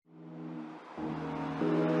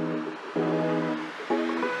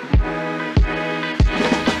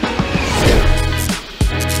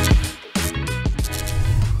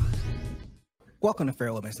Welcome to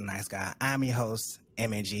Fair with Mr. Nice Guy. I'm your host,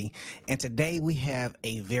 MNG, and today we have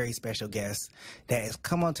a very special guest that has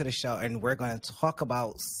come onto the show, and we're going to talk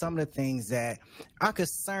about some of the things that are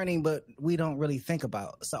concerning, but we don't really think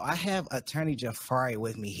about. So I have attorney Jafari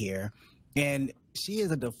with me here, and she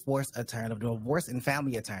is a divorce attorney, a divorce and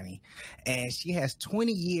family attorney, and she has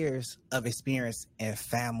 20 years of experience in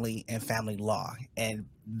family law, and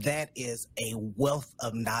that is a wealth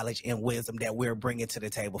of knowledge and wisdom that we're bringing to the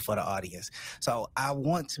table for the audience. So I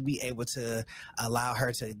want to be able to allow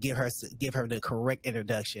her to give her the correct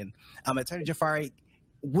introduction. Attorney Jafari,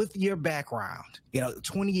 with your background,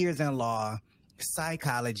 20 years in law,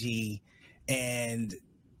 psychology, and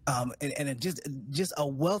just a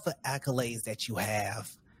wealth of accolades that you have.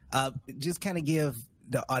 Just kind of give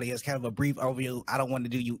the audience kind of a brief overview. I don't want to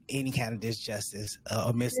do you any kind of disjustice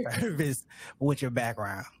or misservice with your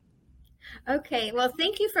background. Okay, well,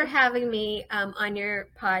 thank you for having me on your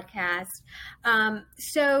podcast.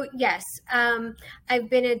 So yes, I've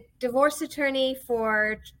been a divorce attorney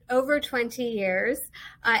for over 20 years.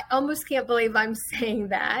 I almost can't believe I'm saying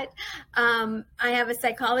that. I have a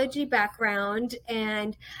psychology background,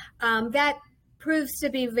 and that proves to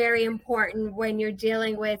be very important when you're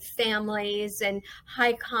dealing with families and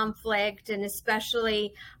high conflict, and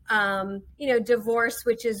especially, divorce,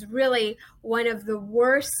 which is really one of the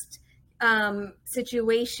worst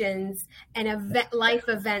situations and life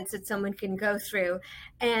events that someone can go through.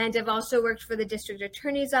 And I've also worked for the district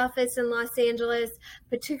attorney's office in Los Angeles,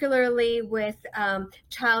 particularly with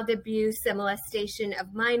child abuse and molestation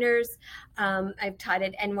of minors. I've taught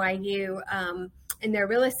at NYU in their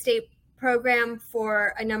real estate program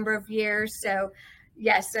for a number of years. So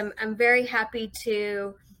yes, I'm very happy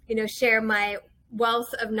to, share my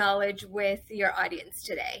wealth of knowledge with your audience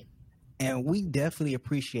today. And we definitely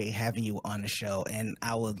appreciate having you on the show. And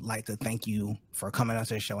I would like to thank you for coming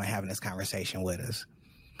onto the show and having this conversation with us.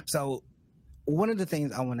 So one of the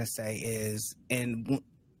things I want to say is, and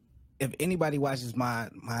if anybody watches my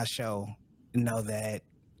show, know that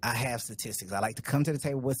I have statistics. I like to come to the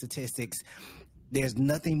table with statistics. There's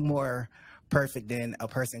nothing more perfect than a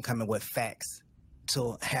person coming with facts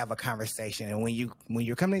to have a conversation. And when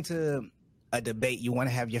you're coming to a debate, you want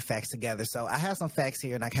to have your facts together. So I have some facts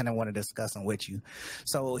here, and I kind of want to discuss them with you.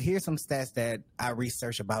 So here's some stats that I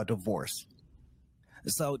researched about divorce.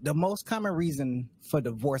 So the most common reason for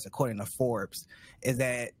divorce, according to Forbes, is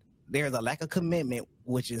that there's a lack of commitment,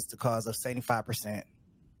 which is the cause of 75%,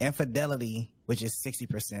 infidelity, which is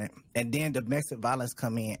 60%, and then domestic violence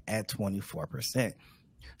come in at 24%.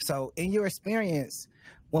 So in your experience,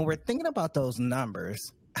 when we're thinking about those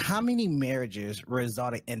numbers, how many marriages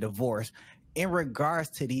resulted in divorce in regards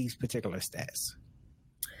to these particular stats?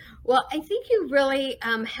 Well, I think you really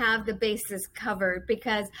have the bases covered,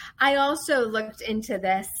 because I also looked into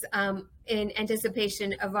this in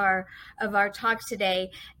anticipation of our talk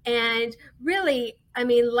today. And really, I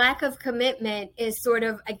mean, lack of commitment is sort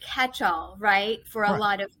of a catch-all, right, for a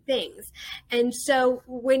lot of things. And so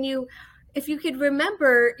if you could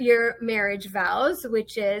remember your marriage vows,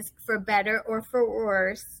 which is for better or for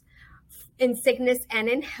worse, in sickness and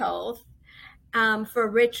in health, for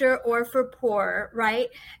richer or for poor, right?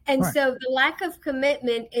 And so the lack of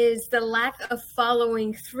commitment is the lack of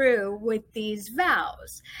following through with these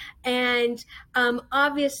vows. And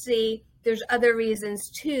obviously, there's other reasons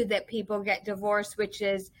too that people get divorced, which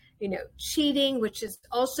is, cheating, which is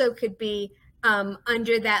also could be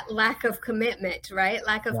under that lack of commitment, right?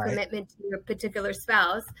 Lack of commitment to your particular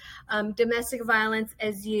spouse, domestic violence,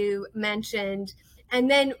 as you mentioned. And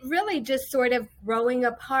then really just sort of growing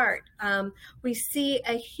apart. We see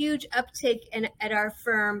a huge uptick at our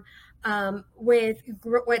firm with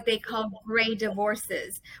what they call gray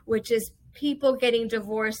divorces, which is people getting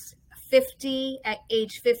divorced at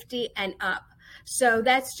age 50 and up. So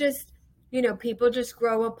that's just, people just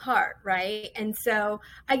grow apart, right? And so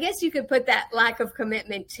I guess you could put that lack of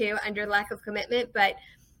commitment too under lack of commitment. But,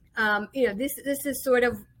 this is sort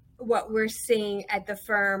of what we're seeing at the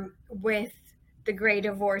firm with the gray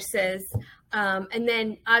divorces. And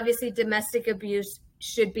then obviously domestic abuse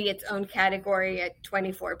should be its own category at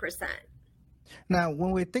 24%. Now,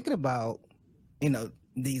 when we're thinking about,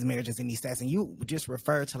 these marriages and these stats, and you just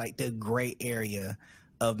refer to like the gray area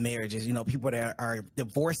of marriages, people that are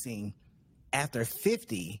divorcing after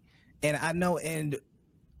 50. And I know in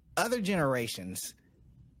other generations,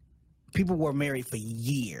 people were married for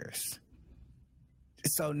years.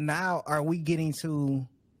 So now are we getting to,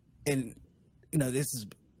 and this is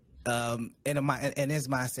in this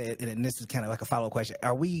mindset, and this is kind of like a follow-up question.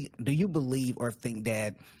 Do you believe or think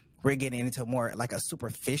that we're getting into more like a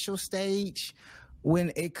superficial stage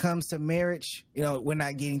when it comes to marriage? We're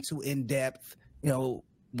not getting too in depth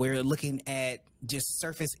we're looking at just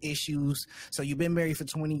surface issues. So you've been married for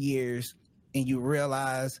 20 years and you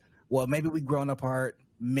realize, well, maybe we've grown apart.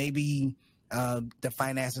 Maybe the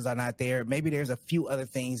finances are not there. Maybe there's a few other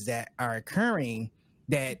things that are occurring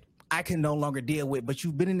that I can no longer deal with. But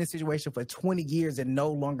you've been in this situation for 20 years and no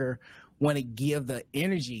longer want to give the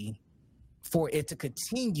energy for it to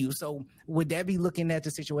continue. So would that be looking at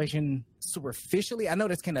the situation superficially? I know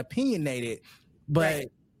that's kind of opinionated, but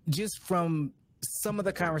right. Just from some of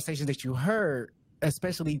the conversations that you heard,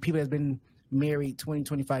 especially people that's been married 20,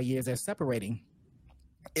 25 years that's separating,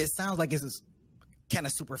 it sounds like it's kind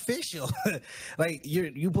of superficial. Like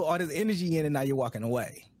you put all this energy in and now you're walking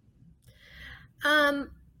away.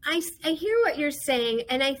 I hear what you're saying.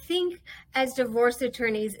 And I think as divorce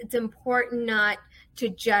attorneys, it's important not to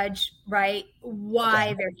judge, right,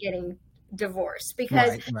 why they're getting divorced,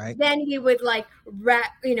 because right. Then we would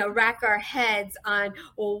rack our heads on,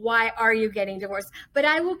 well, why are you getting divorced? But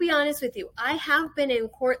I will be honest with you, I have been in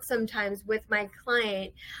court sometimes with my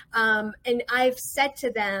client, and I've said to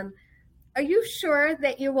them, are you sure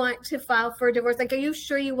that you want to file for a divorce? Like, are you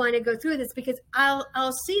sure you want to go through this? Because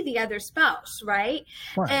I'll see the other spouse, right?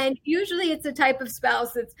 And usually it's a type of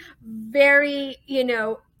spouse that's very,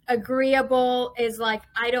 agreeable, is like,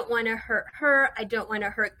 I don't want to hurt her. I don't want to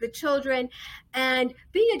hurt the children. And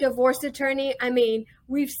being a divorce attorney, I mean,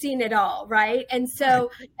 we've seen it all, right? And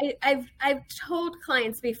so I've told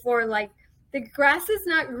clients before, like, the grass is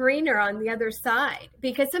not greener on the other side,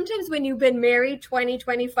 because sometimes when you've been married 20,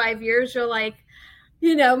 25 years, you're like,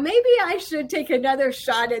 maybe I should take another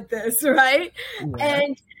shot at this, right? Yeah.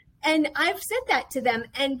 And I've said that to them,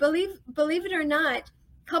 and believe it or not,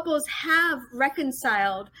 couples have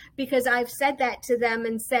reconciled because I've said that to them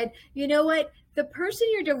and said, you know what? The person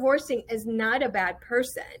you're divorcing is not a bad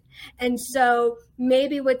person. And so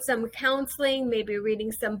maybe with some counseling, maybe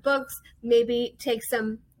reading some books, maybe take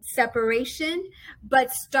some separation,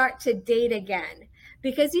 but start to date again.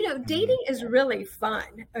 Because, dating is really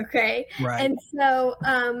fun. Okay. Right. And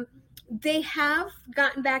so they have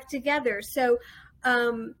gotten back together. So,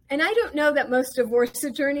 and I don't know that most divorce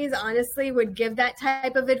attorneys honestly would give that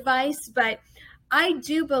type of advice, but I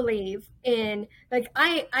do believe in, like,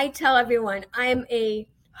 I tell everyone I'm a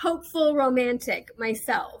hopeful romantic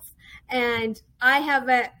myself, and I have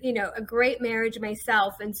a great marriage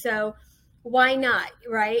myself. And so why not,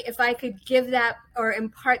 right? If I could give that or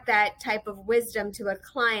impart that type of wisdom to a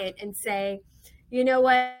client and say, you know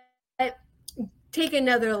what, take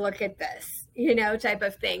another look at this, type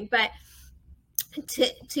of thing. But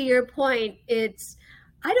to your point,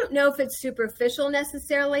 I don't know if it's superficial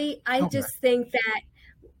necessarily. I just think that,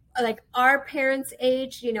 like, our parents'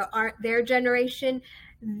 age, their generation,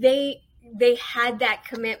 they had that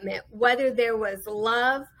commitment, whether there was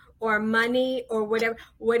love or money or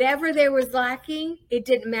whatever there was lacking, it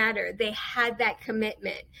didn't matter. They had that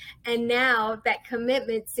commitment. And now that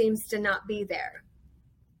commitment seems to not be there.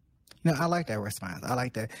 No, I like that response. I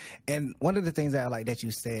like that. And one of the things that I like that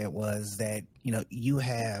you said was that, you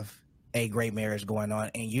have a great marriage going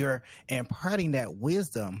on and you're imparting that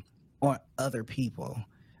wisdom on other people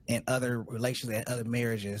and other relations and other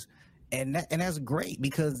marriages. And that's great,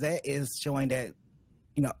 because that is showing that,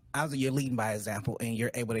 obviously you're leading by example and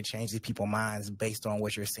you're able to change these people's minds based on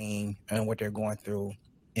what you're seeing and what they're going through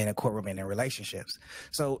in a courtroom and in relationships.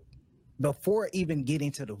 So before even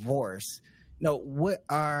getting to divorce, what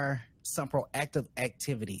are some proactive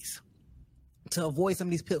activities to avoid some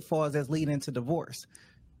of these pitfalls that's leading to divorce?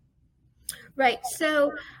 Right.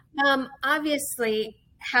 So obviously,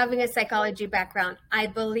 having a psychology background, I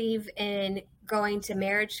believe in going to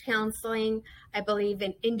marriage counseling. I believe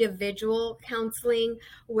in individual counseling,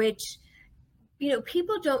 which,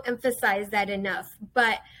 people don't emphasize that enough.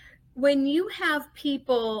 But when you have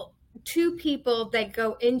two people that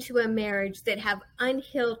go into a marriage that have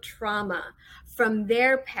unhealed trauma from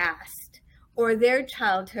their past or their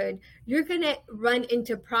childhood, you're going to run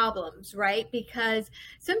into problems, right? Because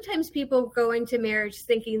sometimes people go into marriage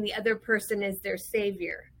thinking the other person is their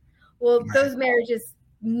savior. Well, those marriages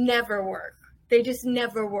never work. They just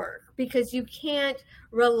never work, because you can't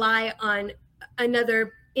rely on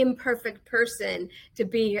another imperfect person to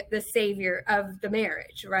be the savior of the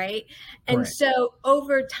marriage, right? And so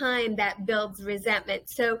over time that builds resentment.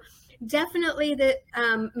 So definitely the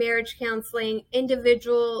marriage counseling,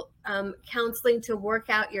 individual counseling to work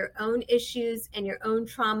out your own issues and your own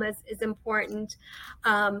traumas is important.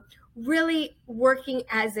 Really working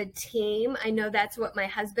as a team. I know that's what my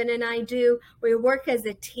husband and I do. We work as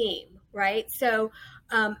a team, right? So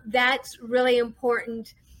that's really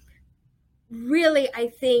important. Really, I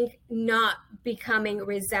think not becoming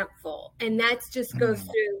resentful. And that's just goes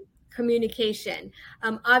through communication.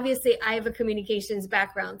 Obviously, I have a communications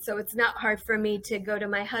background, so it's not hard for me to go to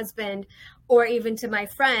my husband or even to my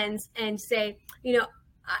friends and say,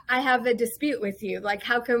 I have a dispute with you. Like,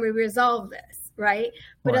 how can we resolve this? Right.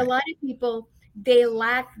 But a Right. lot of people, they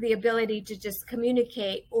lack the ability to just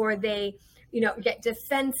communicate, or they, get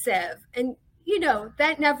defensive. And,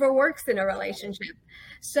 that never works in a relationship.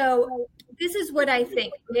 So this is what I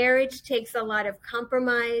think. Marriage takes a lot of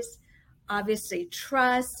compromise, obviously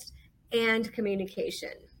trust, and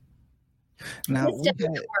communication. Now Wisdom we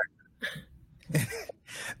doesn't had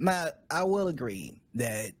now I will agree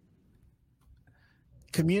that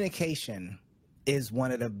communication is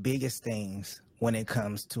one of the biggest things when it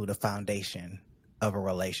comes to the foundation of a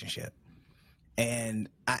relationship. And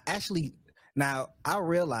I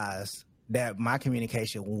realized that my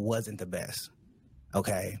communication wasn't the best.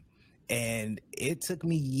 Okay. And it took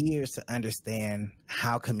me years to understand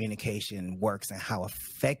how communication works and how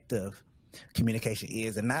effective communication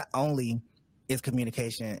is. And not only is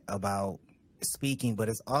communication about speaking, but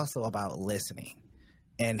it's also about listening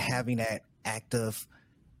and having that active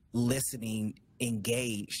listening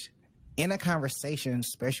engaged in a conversation,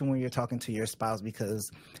 especially when you're talking to your spouse, because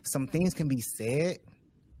some things can be said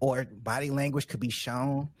or body language could be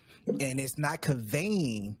shown and it's not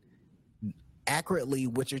conveying accurately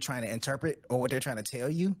what you're trying to interpret or what they're trying to tell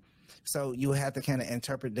you. So you have to kind of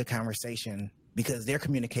interpret the conversation because their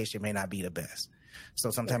communication may not be the best.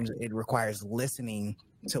 So sometimes it requires listening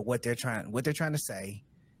to what they're trying to say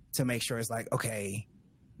to make sure it's like, okay,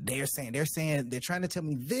 they're trying to tell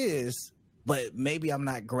me this, but maybe I'm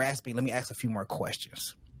not grasping. Let me ask a few more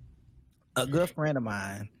questions. A good friend of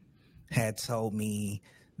mine had told me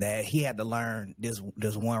that he had to learn this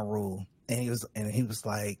one rule, and he was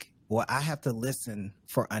like, well, I have to listen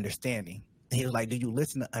for understanding. And he was like, do you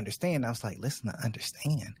listen to understand? I was like, listen to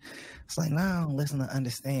understand. It's like, no, I don't listen to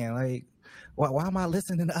understand. Like, why am I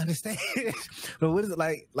listening to understand? But what is it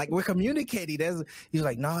like? Like, we're communicating. He's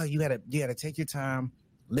like, no, you gotta take your time,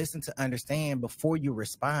 listen to understand before you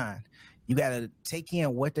respond. You gotta take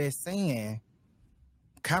in what they're saying,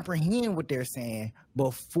 comprehend what they're saying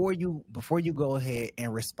before you go ahead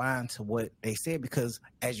and respond to what they said, because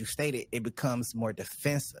as you stated, it becomes more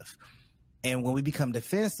defensive. And when we become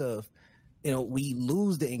defensive, we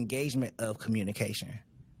lose the engagement of communication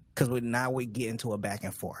because we get into a back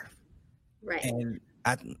and forth. Right. And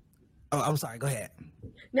I'm sorry, go ahead.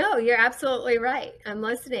 No, you're absolutely right. I'm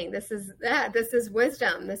listening. This is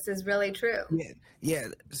wisdom. This is really true. Yeah.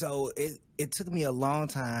 So it took me a long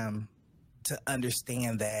time to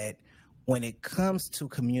understand that when it comes to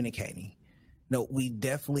communicating, we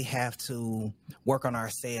definitely have to work on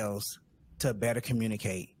ourselves to better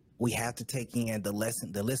communicate. We have to take in the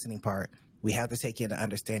listening part. We have to take in the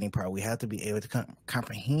understanding part. We have to be able to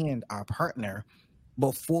comprehend our partner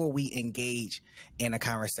before we engage in a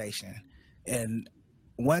conversation. And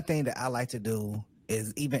one thing that I like to do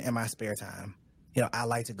is, even in my spare time, I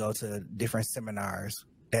like to go to different seminars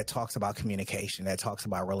that talks about communication, that talks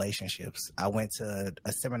about relationships. I went to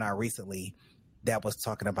a seminar recently that was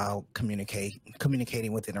talking about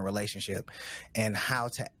communicating within a relationship and how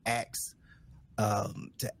to ask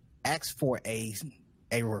for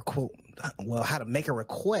how to make a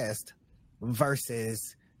request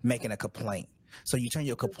versus making a complaint. So you turn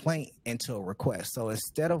your complaint into a request. So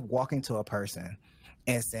instead of walking to a person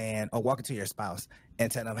and saying, or walking to your spouse and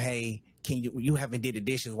telling them, hey, you haven't did the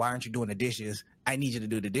dishes, why aren't you doing the dishes? I need you to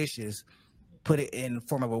do the dishes. Put it in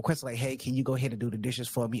form of a request like, hey, can you go ahead and do the dishes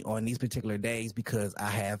for me on these particular days because I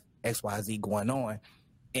have XYZ going on.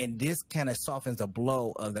 And this kind of softens the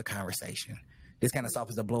blow of the conversation. This kind of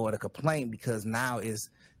softens the blow of the complaint, because now this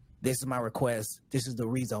is my request. This is the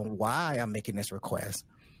reason why I'm making this request.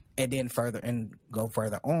 And then go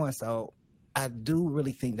further on. So I do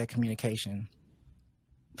really think that communication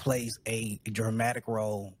plays a dramatic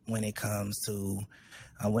role when it comes to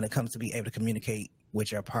being able to communicate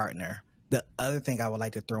with your partner. The other thing I would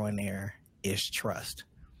like to throw in there is trust.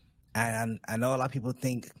 And I know a lot of people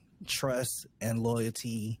think trust and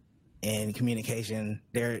loyalty and communication,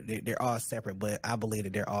 they're all separate, but I believe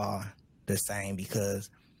that they're all the same, because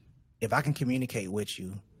if I can communicate with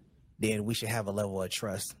you, then we should have a level of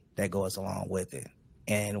trust that goes along with it.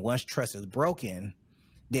 And once trust is broken,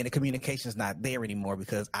 then the communication is not there anymore,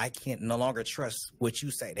 because I can't no longer trust what you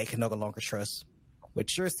say. They can no longer trust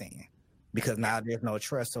what you're saying, because now there's no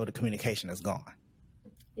trust, so the communication is gone.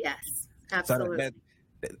 Yes, absolutely.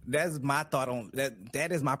 So that's my thought on that.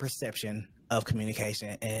 That is my perception of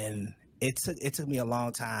communication, and it took me a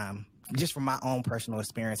long time, just from my own personal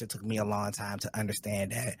experience. It took me a long time to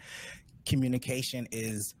understand that communication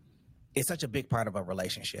is such a big part of a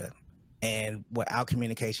relationship. And without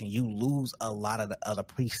communication, you lose a lot of the other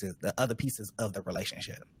pieces of the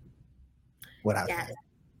relationship. Without Yes.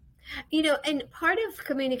 that. And part of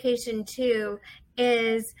communication too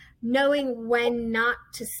is knowing when not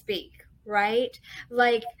to speak, right?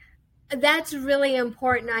 Like, that's really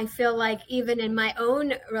important. I feel like even in my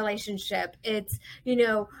own relationship, it's,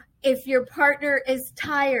 if your partner is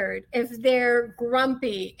tired, if they're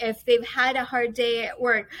grumpy, if they've had a hard day at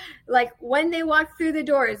work, like when they walk through the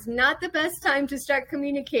door is not the best time to start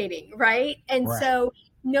communicating, right? And Right. so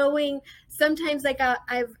knowing sometimes, like,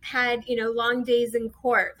 I've had, long days in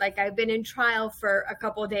court, like I've been in trial for a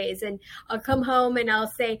couple of days, and I'll come home and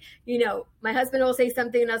I'll say, my husband will say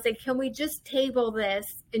something and I'll say, can we just table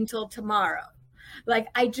this until tomorrow? Like,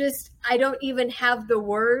 I don't even have the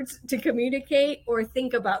words to communicate or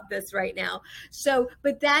think about this right now. So,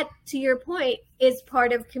 but that, to your point, is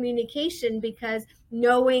part of communication, because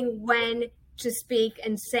knowing when to speak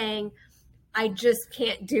and saying, I just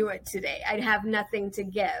can't do it today. I'd have nothing to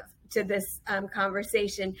give to this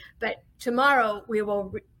conversation, but tomorrow we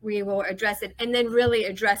will address it, and then really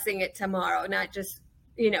addressing it tomorrow, not just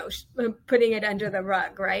putting it under the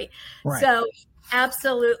rug, right? Right. So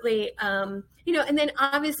absolutely, and then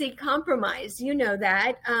obviously compromise.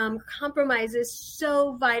 That compromise is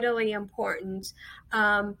so vitally important.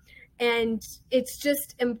 And it's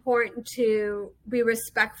just important to be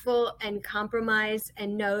respectful and compromise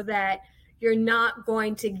and know that you're not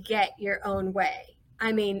going to get your own way.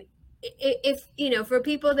 I mean, if for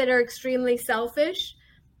people that are extremely selfish,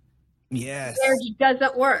 Yes. marriage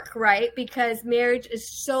doesn't work, right? Because marriage is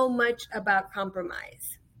so much about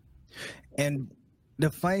compromise. And the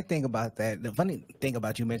funny thing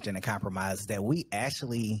about you mentioning compromise is that we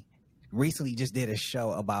actually recently just did a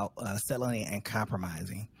show about settling and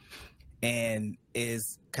compromising. And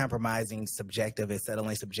is compromising subjective? Is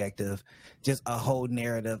settling subjective? Just a whole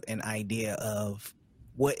narrative and idea of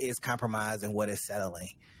what is compromise and what is settling.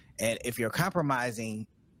 And if you're compromising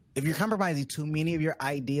too many of your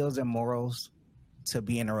ideals and morals to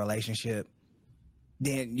be in a relationship,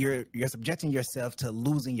 then you're subjecting yourself to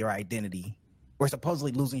losing your identity, or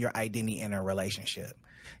supposedly losing your identity in a relationship.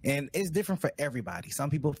 And it's different for everybody. Some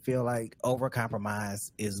people feel like over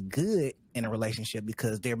compromise is good in a relationship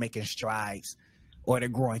because they're making strides or they're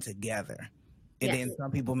growing together. And then some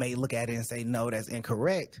people may look at it and say, no, that's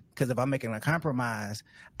incorrect. Because if I'm making a compromise,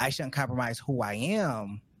 I shouldn't compromise who I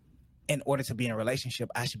am in order to be in a relationship.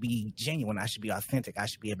 I should be genuine. I should be authentic. I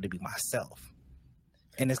should be able to be myself.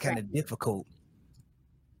 And it's kind of difficult.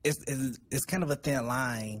 It's kind of a thin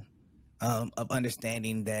line of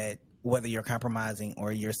understanding that whether you're compromising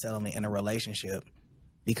or you're settling in a relationship,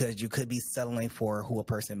 because you could be settling for who a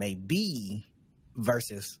person may be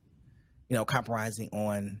versus, compromising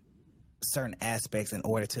on certain aspects in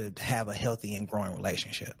order to have a healthy and growing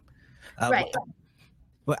relationship. Right.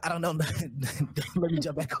 But I don't know. Let me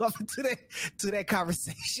jump back off to that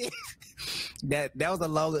conversation. that was a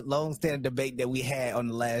long standing debate that we had on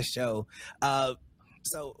the last show.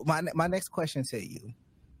 So my next question to you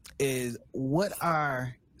is, what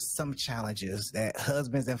are some challenges that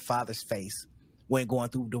husbands and fathers face when going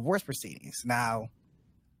through divorce proceedings? Now,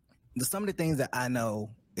 some of the things that I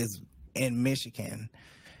know is in Michigan,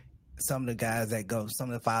 some of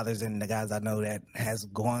the fathers and the guys I know that has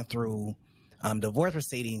gone through divorce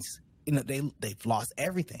proceedings, they've lost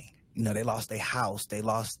everything. They lost their house, they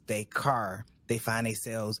lost their car, they find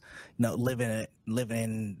themselves, living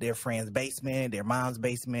in their friend's basement, their mom's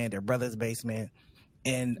basement, their brother's basement.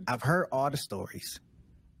 And I've heard all the stories,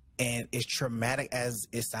 and it's traumatic as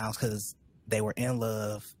it sounds, because they were in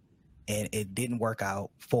love and it didn't work out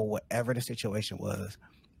for whatever the situation was,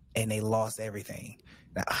 and they lost everything.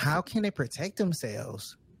 Now, how can they protect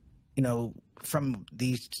themselves, from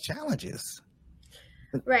these challenges?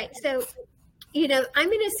 Right. So, I'm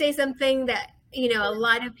going to say something that, a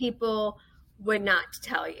lot of people would not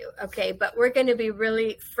tell you. Okay. But we're going to be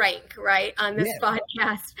really frank, right, on this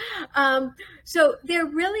podcast. So there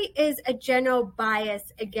really is a general bias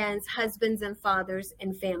against husbands and fathers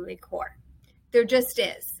in family court. There just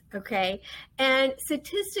is. Okay. And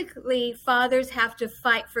statistically, fathers have to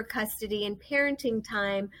fight for custody and parenting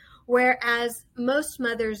time, whereas most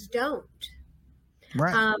mothers don't.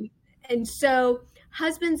 Right. And so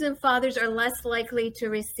husbands and fathers are less likely to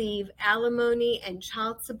receive alimony and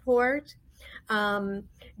child support.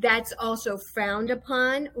 That's also frowned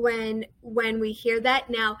upon when we hear that.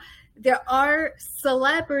 Now, there are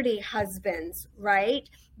celebrity husbands, right,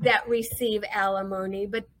 that receive alimony,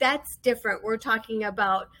 but that's different. We're talking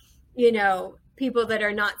about, people that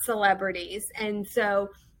are not celebrities. And so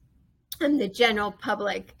and the general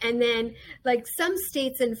public. And then, like, some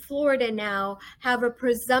states in Florida now have a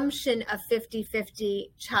presumption of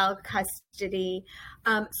 50-50 child custody.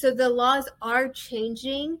 So the laws are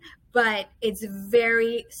changing, but it's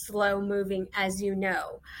very slow moving, as you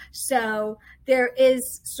know. So there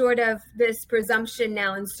is sort of this presumption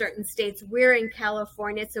now in certain states. We're in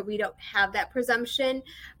California, so we don't have that presumption,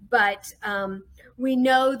 but we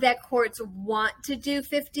know that courts want to do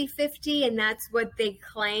 50-50, and that's what they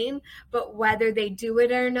claim, but whether they do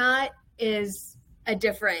it or not is a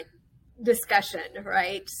different discussion,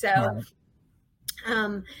 right? So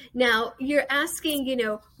now you're asking,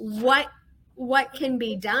 what can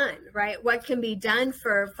be done, right? What can be done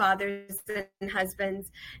for fathers and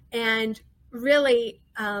husbands? And really,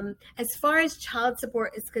 as far as child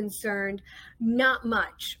support is concerned, not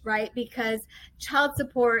much, right? Because child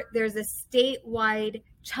support, there's a statewide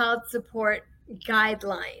child support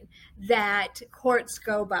guideline that courts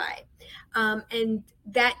go by. And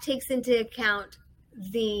that takes into account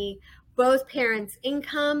the both parents'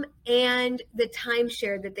 income and the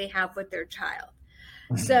timeshare that they have with their child.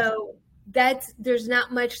 So there's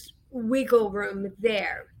not much wiggle room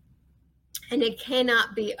there, and it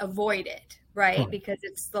cannot be avoided, right? Because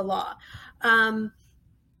it's the law.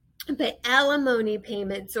 But alimony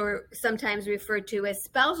payments, or sometimes referred to as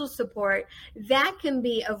spousal support, that can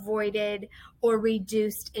be avoided or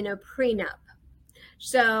reduced in a prenup.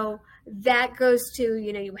 So that goes to,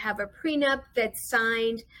 you have a prenup that's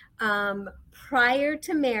signed prior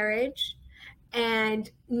to marriage, and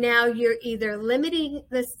now you're either limiting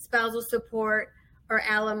the spousal support or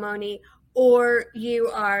alimony, or you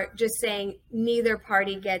are just saying neither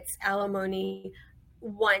party gets alimony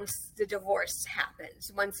once the divorce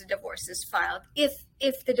happens, once the divorce is filed, if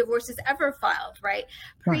the divorce is ever filed, right?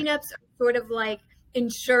 Prenups are sort of like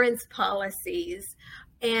insurance policies,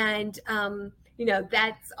 and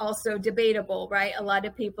that's also debatable, right? A lot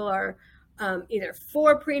of people are either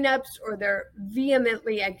for prenups or they're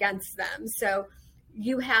vehemently against them. So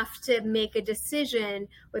you have to make a decision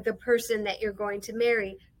with the person that you're going to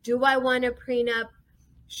marry. Do I want a prenup?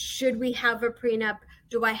 Should we have a prenup?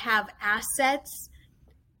 Do I have assets,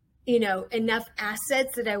 enough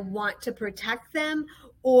assets that I want to protect them?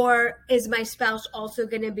 Or is my spouse also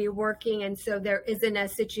going to be working, and so there isn't a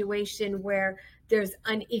situation where there's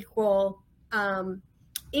unequal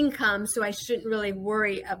income, so I shouldn't really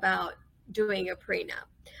worry about doing a prenup?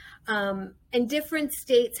 And different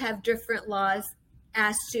states have different laws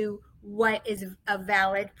as to what is a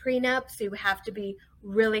valid prenup, so you have to be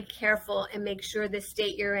really careful and make sure the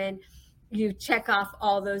state you're in, you check off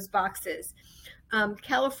all those boxes.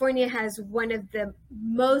 California has one of the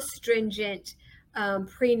most stringent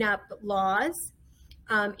prenup laws.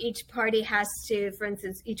 Each party has to, for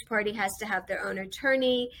instance, have their own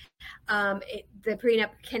attorney. The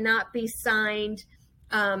prenup cannot be signed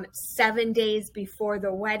 7 days before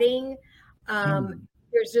the wedding.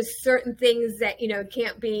 There's just certain things that,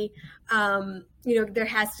 can't be, there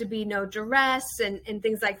has to be no duress and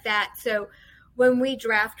things like that. So when we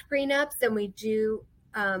draft prenups, and we do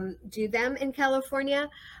them in California,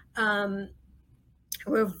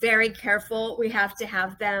 we're very careful. We have to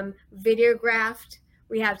have them videographed.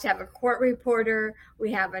 We have to have a court reporter.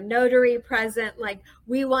 We have a notary present. Like,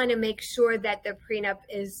 we want to make sure that the prenup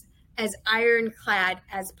is as ironclad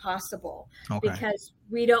as possible, because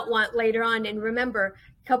we don't want later on. And remember,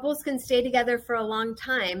 couples can stay together for a long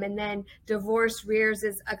time, and then divorce rears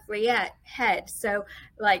its ugly head. So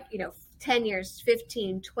 10 years,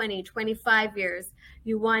 15, 20, 25 years,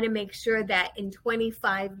 you want to make sure that in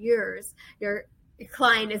 25 years, your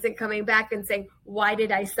client isn't coming back and saying, why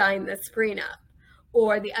did I sign this prenup?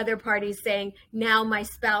 Or the other party saying, now my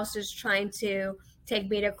spouse is trying to take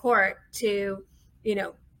me to court to,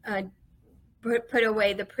 put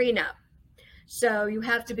away the prenup. So you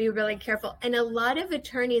have to be really careful. And a lot of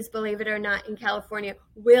attorneys, believe it or not, in California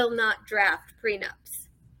will not draft prenups.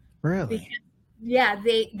 Really? Because,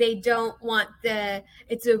 they don't want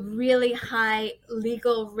it's a really high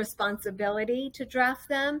legal responsibility to draft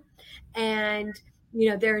them. And,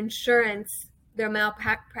 their insurance, their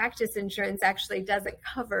malpractice insurance actually doesn't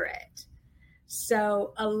cover it.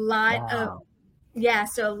 So a lot of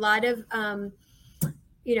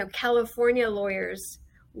California lawyers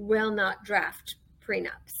will not draft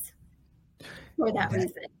prenups for that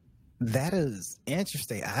reason. That is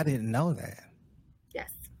interesting. I didn't know that. Yes.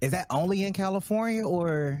 Is that only in California,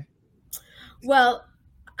 or? Well,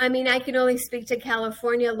 I mean, I can only speak to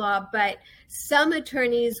California law, but some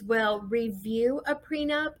attorneys will review a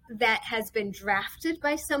prenup that has been drafted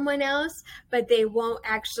by someone else, but they won't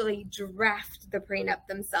actually draft the prenup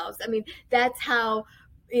themselves. I mean, that's how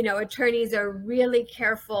attorneys are really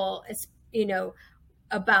careful,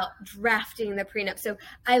 about drafting the prenup. So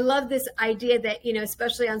I love this idea that,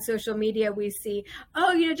 especially on social media, we see,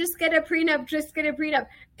 oh, just get a prenup, just get a prenup.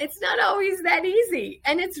 It's not always that easy,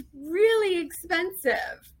 and it's really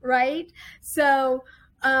expensive, right? So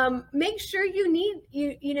make sure you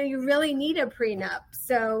really need a prenup.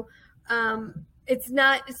 So it's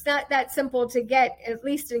not that simple to get, at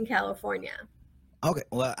least in California. Okay,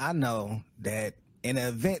 well, I know that in the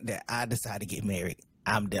event that I decide to get married,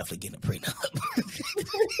 I'm definitely getting a prenup.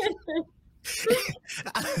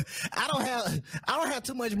 I don't have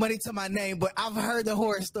too much money to my name, but I've heard the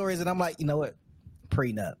horror stories, and I'm like, you know what,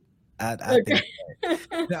 prenup. I think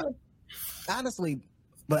now, honestly,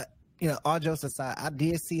 but all jokes aside, I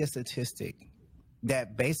did see a statistic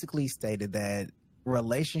that basically stated that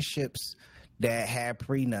relationships that had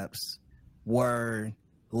prenups were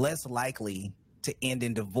less likely to end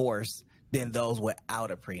in divorce than those without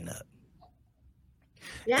a prenup.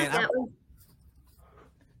 Yeah,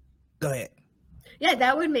 go ahead. Yeah,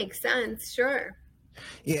 that would make sense. Sure.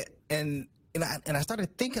 Yeah, and I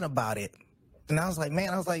started thinking about it, and I was like,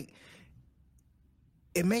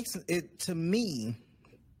 it makes it to me.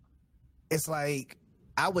 It's like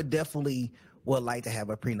I would like to have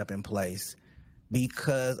a prenup in place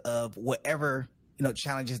because of whatever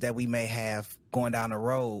challenges that we may have going down the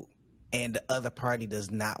road, and the other party does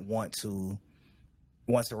not want to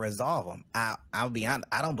resolve them. I'll be honest,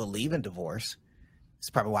 I don't believe in divorce. It's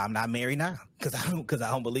probably why I'm not married now, because I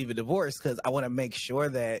don't believe in divorce, because I want to make sure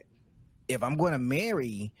that if I'm going to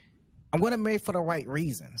marry, I'm going to marry for the right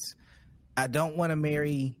reasons. I don't want to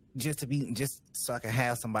marry just so I can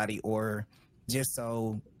have somebody, or just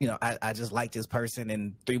so I just like this person,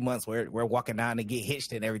 and 3 months we're walking down to get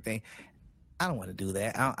hitched and everything. I don't want to do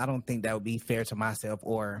that. I don't think that would be fair to myself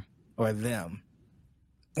or them.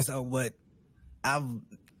 So what I've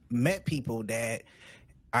met people that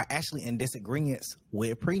are actually in disagreements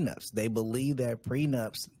with prenups. They believe that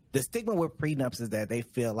the stigma with prenups is that they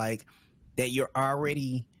feel like that you're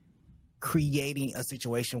already creating a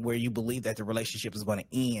situation where you believe that the relationship is going to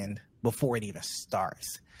end before it even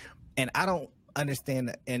starts. And I don't understand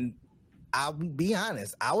that. And I'll be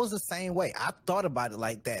honest, I was the same way. I thought about it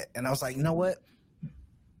like that. And I was like, you know what?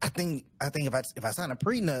 I think if I sign a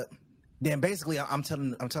prenup, then basically I'm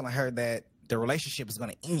telling her that the relationship is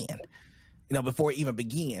going to end, before it even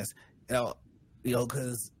begins,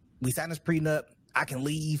 because we signed this prenup, I can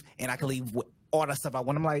leave, and I can leave with all that stuff I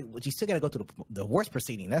want. I'm like, but you still got to go through the divorce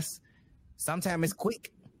proceeding. Sometimes it's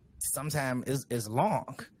quick, sometimes it's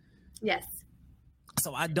long. Yes.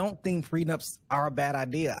 So I don't think prenups are a bad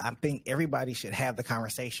idea. I think everybody should have the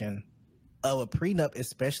conversation of a prenup,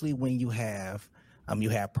 especially when you have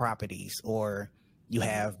properties, or you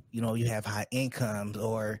have high incomes,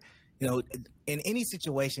 or in any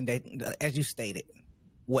situation that, as you stated,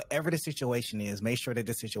 whatever the situation is, make sure that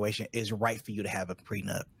the situation is right for you to have a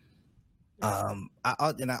prenup. I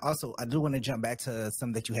do want to jump back to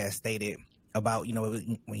something that you had stated about,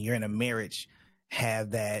 when you're in a marriage, have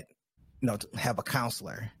that, have a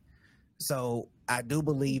counselor. So I do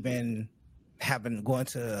believe in going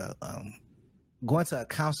to a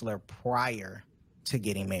counselor prior to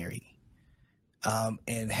getting married.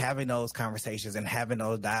 And having those conversations and having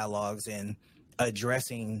those dialogues and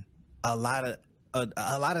addressing a lot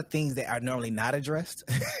of things that are normally not addressed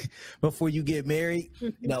before you get married.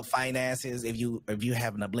 Finances, if you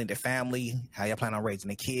having a blended family, how you plan on raising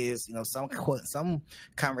the kids. Some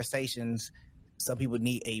conversations, some people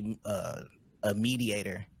need a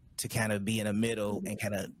mediator to kind of be in the middle and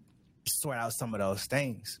kind of sort out some of those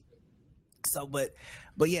things. So, but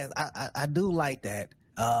yes, I do like that.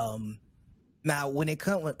 Now, when it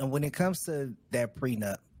comes to that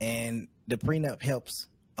prenup, and the prenup helps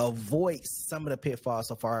avoid some of the pitfalls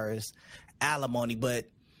so far as alimony, but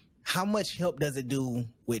how much help does it do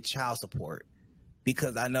with child support?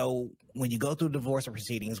 Because I know when you go through divorce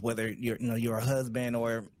proceedings, whether you're a husband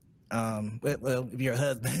or if you're a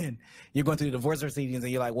husband, you're going through the divorce proceedings,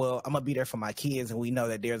 and you're like, well, I'm gonna be there for my kids, and we know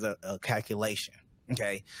that there's a calculation.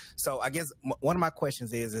 Okay, so I guess one of my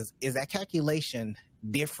questions is that calculation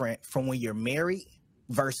different from when you're married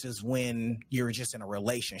versus when you're just in a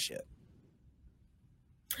relationship?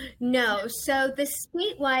 No. So the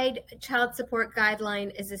statewide child support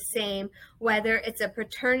guideline is the same, whether it's a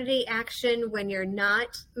paternity action when you're not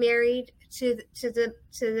married to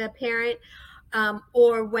the parent,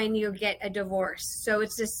 or when you get a divorce. So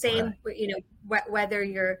it's the same, whether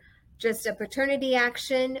you're just a paternity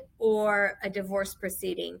action or a divorce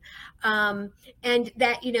proceeding. And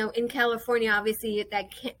that, in California, obviously, that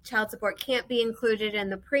child support can't be included in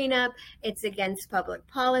the prenup. It's against public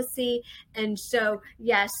policy. And so,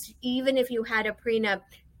 yes, even if you had a prenup,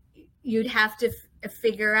 you'd have to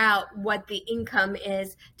figure out what the income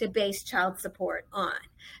is to base child support on.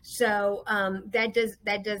 So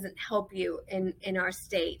that doesn't help you in our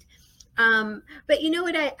state. But you know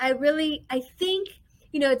what, I think,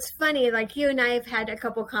 it's funny, like you and I have had a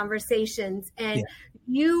couple conversations, and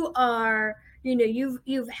you are,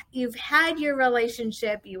 you've had your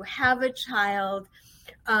relationship, you have a child,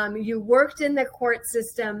 you worked in the court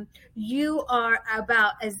system, you are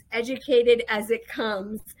about as educated as it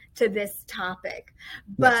comes to this topic.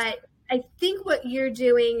 But I think what you're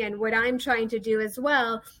doing and what I'm trying to do as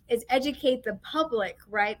well is educate the public,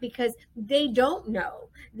 right? Because they don't know,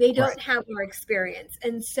 they don't have our experience.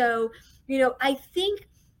 And so, I think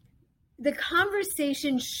the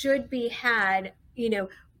conversation should be had,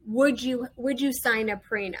 would you sign a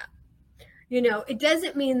prenup? It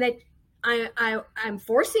doesn't mean that I'm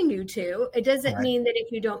forcing you to. It doesn't mean that if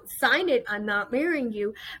you don't sign it, I'm not marrying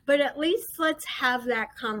you. But at least let's have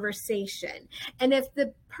that conversation. And if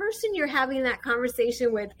the person you're having that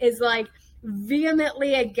conversation with is like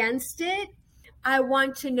vehemently against it, I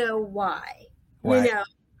want to know why.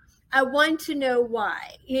 I want to know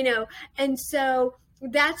why, and so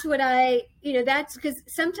that's what that's because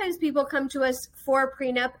sometimes people come to us for a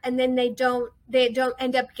prenup and then they don't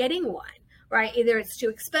end up getting one. Right? Either it's too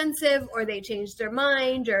expensive or they change their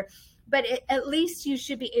mind, but at least you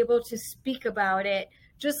should be able to speak about it,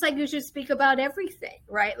 just like you should speak about everything,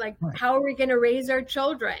 right? Like, how are we going to raise our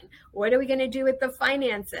children? What are we going to do with the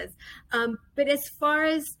finances? But as far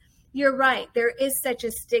as, you're right, there is such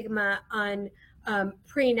a stigma on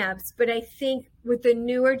prenups, but I think with the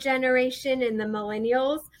newer generation and the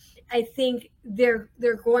millennials, I think they're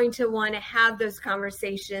going to want to have those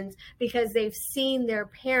conversations because they've seen their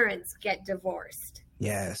parents get divorced.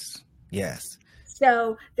 Yes.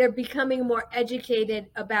 So they're becoming more educated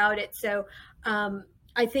about it. So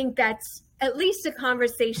I think that's at least a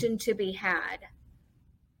conversation to be had.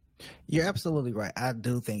 You're absolutely right. I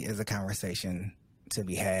do think it's a conversation to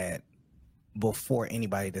be had before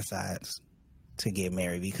anybody decides to get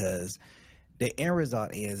married, because the end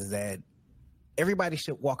result is that everybody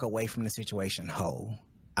should walk away from the situation whole.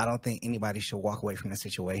 I don't think anybody should walk away from the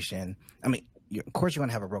situation. I mean, of course, you're going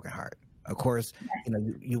to have a broken heart. Of course,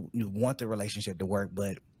 you want the relationship to work,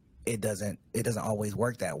 but it doesn't always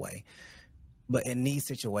work that way. But in these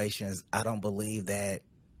situations, I don't believe that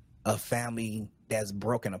a family that's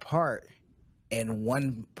broken apart and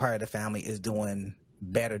one part of the family is doing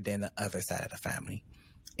better than the other side of the family.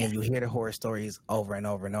 And you hear the horror stories over and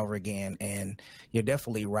over and over again, and you're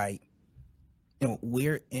definitely right.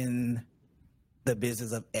 We're in the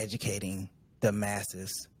business of educating the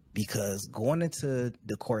masses, because going into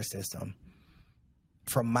the court system,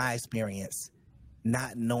 from my experience,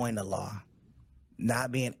 not knowing the law,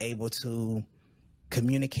 not being able to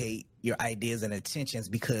communicate your ideas and intentions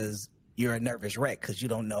because you're a nervous wreck, because you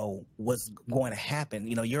don't know what's going to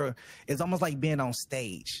happen. It's almost like being on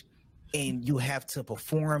stage, and you have to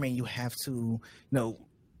perform, and you have to,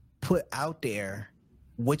 put out there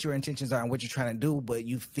what your intentions are and what you're trying to do, but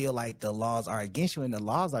you feel like the laws are against you, and the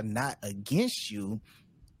laws are not against you.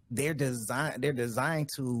 They're designed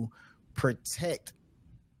to protect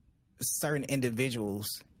certain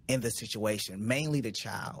individuals in the situation, mainly the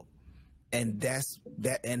child. And that's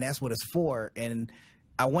what it's for. And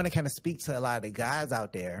I want to kind of speak to a lot of the guys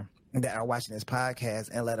out there that are watching this podcast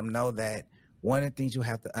and let them know that one of the things you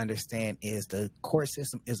have to understand is the court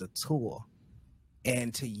system is a tool,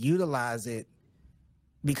 and to utilize it,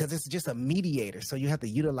 because it's just a mediator. So you have to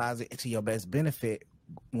utilize it to your best benefit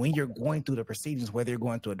when you're going through the proceedings, whether you're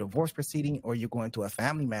going through a divorce proceeding or you're going through a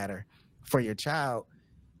family matter for your child.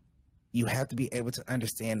 You have to be able to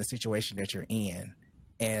understand the situation that you're in,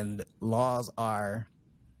 and laws are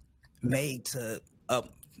made to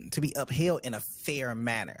be upheld in a fair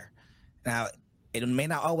manner. Now, it may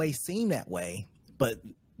not always seem that way, but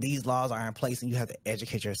these laws are in place, and you have to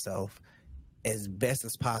educate yourself as best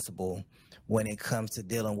as possible when it comes to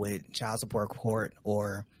dealing with child support court,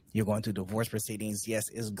 or you're going through divorce proceedings. Yes,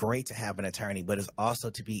 it's great to have an attorney, but it's also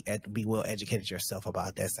to be well educated yourself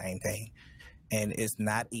about that same thing. And it's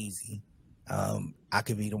not easy. I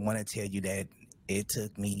could be the one to tell you that it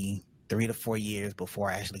took me 3 to 4 years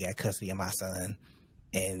before I actually got custody of my son,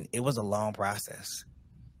 and it was a long process.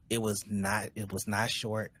 It was not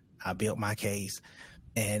short. I built my case,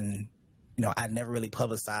 and I never really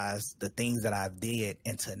publicized the things that I did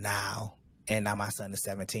until now. and now my son is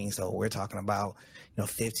 17. So we're talking about,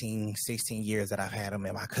 15, 16 years that I've had him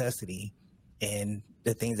in my custody, and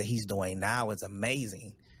the things that he's doing now is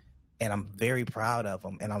amazing. And I'm very proud of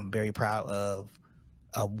him, and I'm very proud of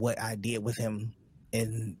what I did with him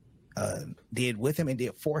and did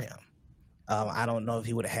for him. I don't know if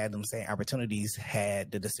he would have had them same opportunities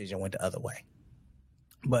had the decision went the other way.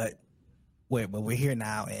 But we're here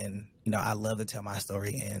now, and I love to tell my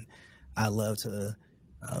story, and I love to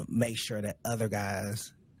make sure that other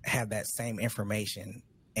guys have that same information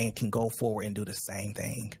and can go forward and do the same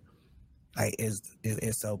thing. Like it's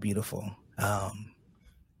so beautiful.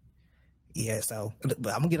 Yeah, so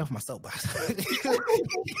but I'm gonna get off my soapbox.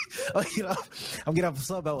 I'm getting off the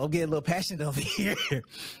soapbox. I'm getting a little passionate over here.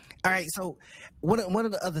 All right, so one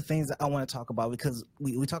of the other things that I want to talk about, because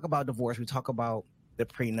we talk about divorce, we talk about the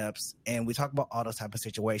prenups, and we talk about all those type of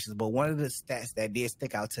situations. But one of the stats that did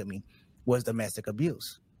stick out to me was domestic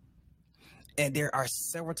abuse. And there are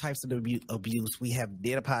several types of abuse. We have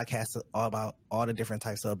did a podcast all about all the different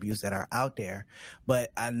types of abuse that are out there.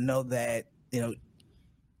 But I know that,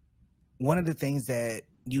 one of the things that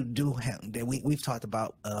you do have that we've talked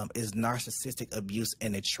about is narcissistic abuse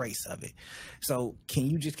and the trace of it. So can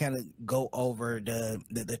you just kind of go over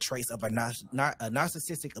the trace of a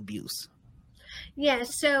narcissistic abuse? Yeah.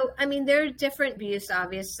 So, I mean, there are different abuse,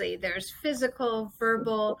 obviously. There's physical,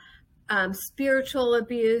 verbal, spiritual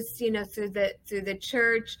abuse, through the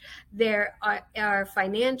church. There are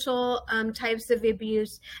financial types of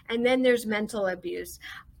abuse, and then there's mental abuse.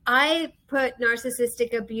 I put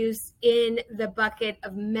narcissistic abuse in the bucket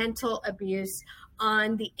of mental abuse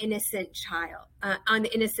on the innocent child, on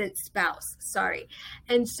the innocent spouse, sorry.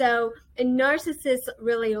 And so a narcissist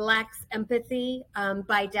really lacks empathy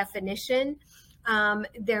by definition.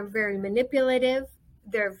 They're very manipulative.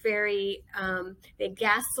 They're they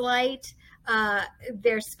gaslight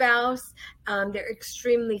their spouse. They're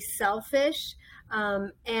extremely selfish.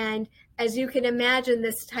 And as you can imagine,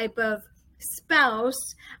 this type of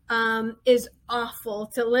spouse is awful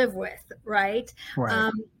to live with, right?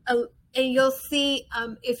 Right. And you'll see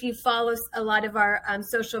if you follow a lot of our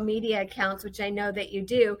social media accounts, which I know that you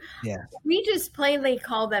do, we just plainly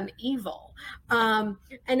call them evil. And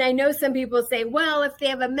I know some people say, well, if they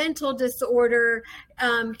have a mental disorder,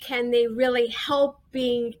 can they really help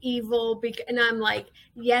being evil? And I'm like,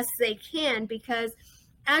 yes, they can, because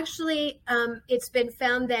actually it's been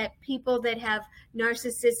found that people that have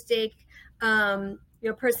narcissistic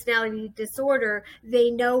personality disorder, they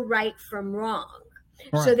know right from wrong.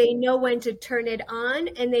 Right. So they know when to turn it on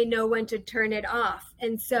and they know when to turn it off.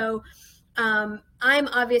 And so I'm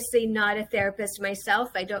obviously not a therapist myself.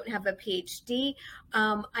 I don't have a PhD.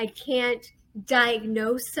 I can't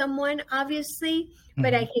diagnose someone, obviously,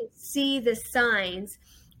 but I can see the signs.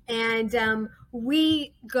 And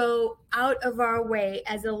we go out of our way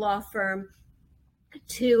as a law firm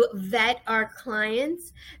to vet our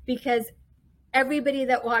clients, because everybody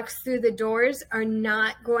that walks through the doors are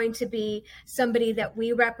not going to be somebody that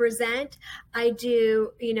we represent. I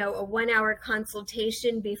do, a 1-hour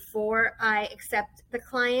consultation before I accept the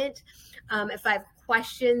client. If I have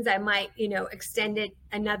questions, I might, extend it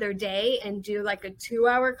another day and do like a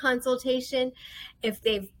 2-hour consultation. If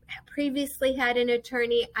they've previously had an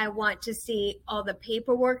attorney, I want to see all the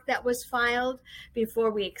paperwork that was filed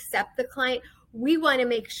before we accept the client. We want to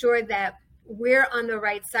make sure that we're on the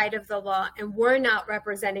right side of the law and we're not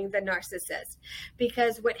representing the narcissist.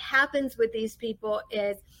 Because what happens with these people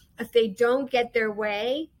is if they don't get their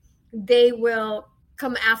way, they will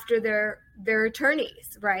come after their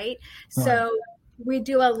attorneys, right? So we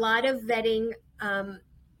do a lot of vetting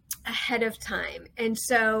ahead of time. And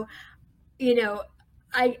so,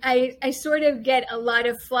 I sort of get a lot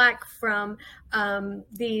of flack from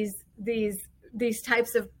these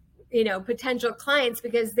types of potential clients,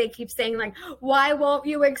 because they keep saying like, why won't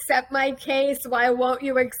you accept my case? Why won't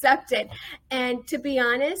you accept it? And to be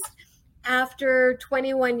honest, after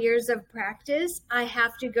 21 years of practice, I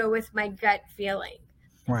have to go with my gut feeling.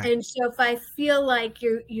 Right. And so if I feel like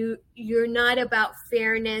you're not about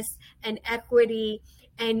fairness and equity,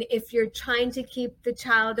 and if you're trying to keep the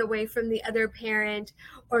child away from the other parent,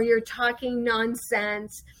 or you're talking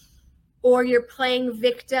nonsense, or you're playing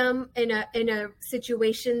victim in a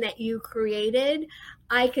situation that you created,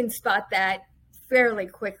 I can spot that fairly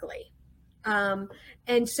quickly.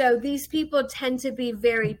 And so these people tend to be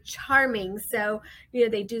very charming. So,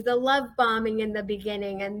 they do the love bombing in the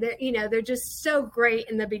beginning, and they're just so great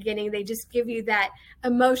in the beginning. They just give you that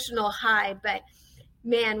emotional high. But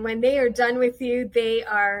man, when they are done with you, they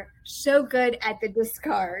are so good at the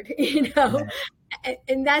discard, Yeah.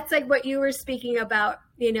 And that's like what you were speaking about,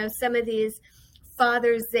 some of these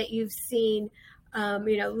fathers that you've seen,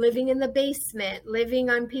 living in the basement, living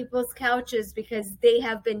on people's couches because they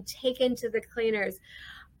have been taken to the cleaners.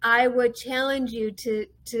 I would challenge you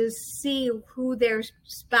to see who their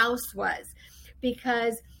spouse was,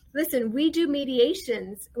 because listen, we do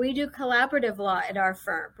mediations, we do collaborative law at our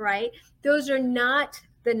firm, right? Those are not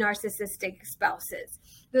the narcissistic spouses.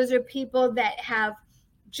 Those are people that have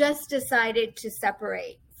just decided to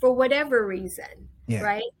separate for whatever reason,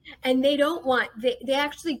 right? And they don't want, they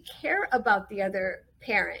actually care about the other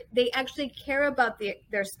parent. They actually care about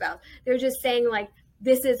their spouse. They're just saying like,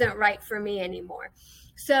 this isn't right for me anymore.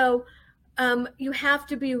 So you have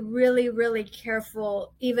to be really, really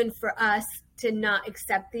careful, even for us, to not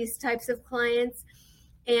accept these types of clients.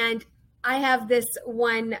 And I have this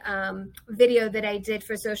one video that I did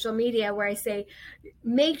for social media where I say,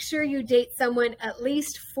 make sure you date someone at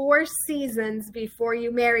least 4 seasons before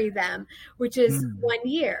you marry them, which is 1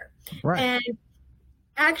 year. Right. And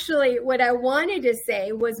actually what I wanted to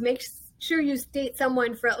say was make sure you date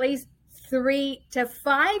someone for at least 3 to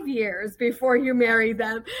 5 years before you marry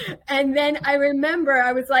them. And then I remember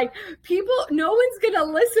I was like, no one's going to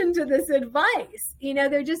listen to this advice.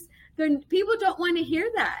 People don't want to hear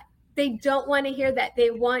that. They don't want to hear that.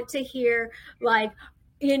 They want to hear like,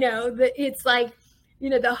 it's like,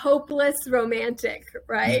 the hopeless romantic,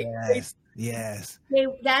 right? Yes.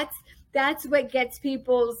 That's what gets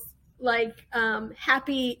people's like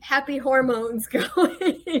happy hormones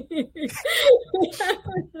going.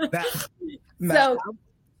 So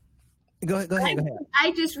go ahead.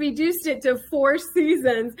 I just reduced it to 4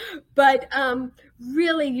 seasons, but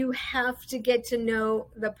really you have to get to know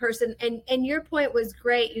the person. And your point was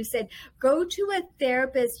great. You said go to a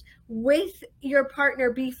therapist with your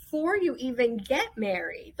partner before you even get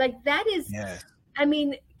married. Like that is, I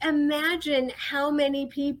mean, imagine how many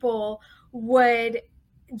people would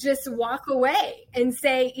just walk away and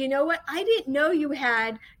say, you know what, I didn't know you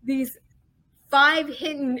had these 5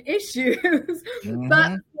 hidden issues,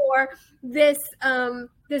 but for this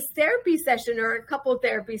therapy session or a couple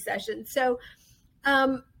therapy sessions. So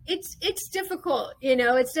it's difficult,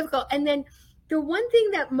 it's difficult. And then the one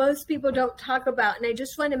thing that most people don't talk about, and I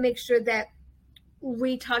just want to make sure that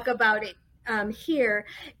we talk about it here,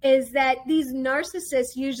 is that these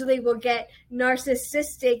narcissists usually will get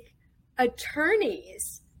narcissistic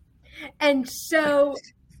attorneys. And so,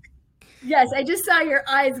 yes, I just saw your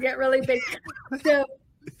eyes get really big. So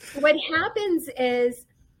what happens is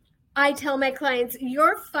I tell my clients,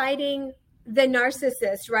 you're fighting the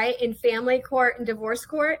narcissist, right? In family court and divorce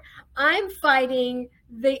court. I'm fighting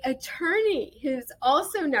the attorney who's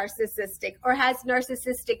also narcissistic or has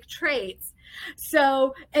narcissistic traits.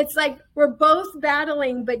 So it's like we're both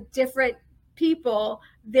battling, but different people.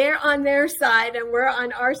 They're on their side and we're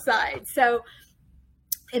on our side. So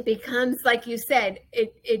it becomes, like you said,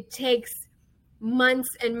 it takes months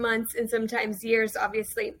and months and sometimes years,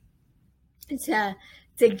 obviously, to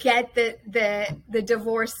get the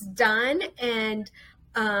divorce done and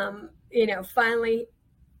finally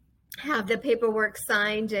have the paperwork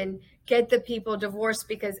signed and get the people divorced.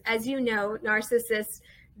 Because as you know, narcissists,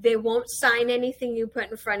 they won't sign anything you put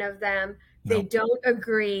in front of them. No. They don't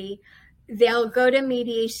agree. They'll go to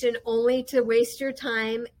mediation only to waste your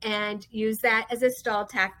time and use that as a stall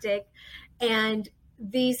tactic. And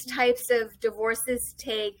these types of divorces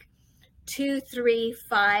take 2, 3,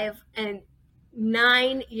 5, and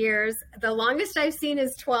 9 years. The longest I've seen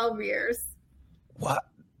is 12 years. What?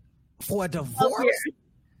 For a divorce?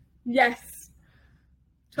 Yes.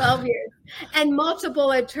 12 years. And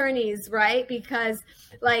multiple attorneys, right? Because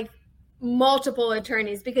multiple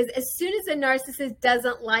attorneys, because as soon as a narcissist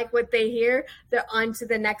doesn't like what they hear, they're on to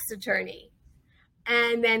the next attorney.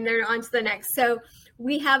 And then they're on to the next. So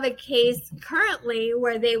we have a case currently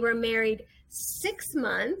where they were married 6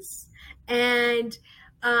 months and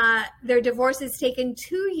their divorce has taken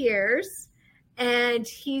 2 years and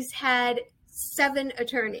he's had 7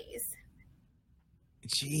 attorneys.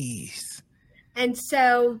 Jeez. And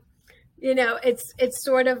so, it's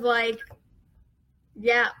sort of like,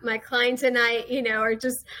 yeah, my clients and I, are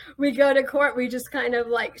just, we go to court, we just kind of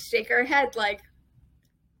like shake our head like,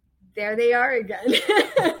 there they are again.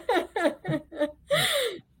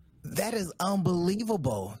 That is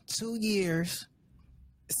unbelievable. 2 years,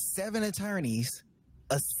 7 attorneys,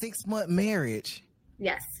 a 6-month marriage.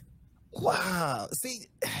 Yes. Wow. See,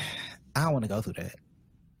 I don't want to go through that.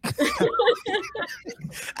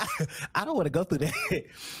 I don't want to go through that.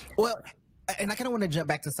 Well, and I kind of want to jump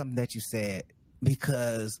back to something that you said,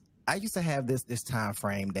 because I used to have this time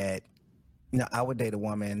frame that, I would date a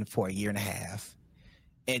woman for a year and a half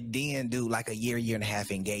and then do like a year and a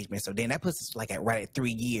half engagement. So then that puts us right at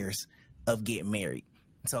 3 years of getting married.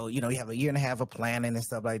 So, you have a year and a half of planning and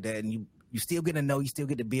stuff like that. And you still get to know, you still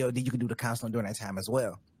get to build, then you can do the counseling during that time as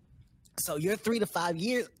well. So your 3 to 5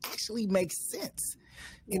 years actually makes sense.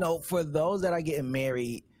 For those that are getting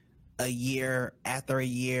married a year after a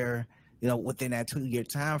year, within that 2-year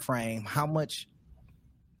time frame, how much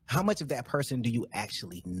of that person do you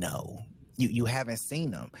actually know? You haven't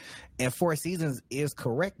seen them. And 4 seasons is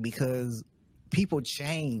correct because people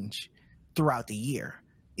change throughout the year.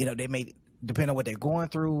 They may depend on what they're going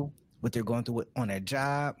through on their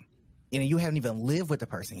job. You haven't even lived with the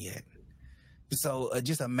person yet. So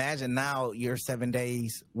just imagine now you're 7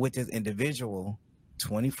 days with this individual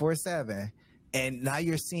 24/7, and now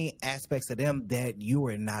you're seeing aspects of them that you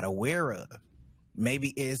were not aware of. Maybe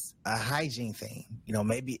it's a hygiene thing,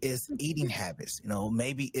 maybe it's eating habits,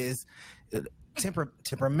 maybe it's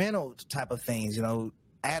temperamental type of things,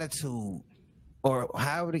 attitude, or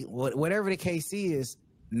whatever the case is.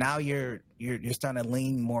 Now you're starting to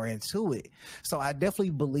lean more into it. So I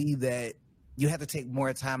definitely believe that you have to take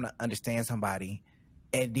more time to understand somebody,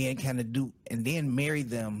 and then marry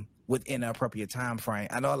them within an appropriate time frame.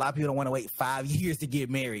 I know a lot of people don't want to wait 5 years to get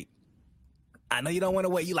married. I know you don't want to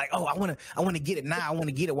wait. You're like, oh, I want to get it now. I want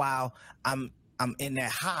to get it while I'm in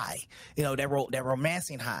that high, that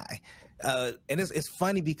romancing high. And it's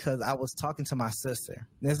funny because I was talking to my sister.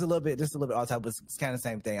 Just a little bit off topic, but it's kind of the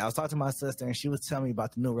same thing. I was talking to my sister, and she was telling me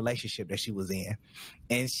about the new relationship that she was in,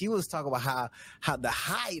 and she was talking about how the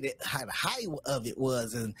high of it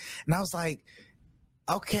was, and I was like,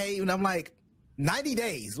 okay, and I'm like, 90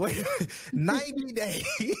 days. Wait, 90 days.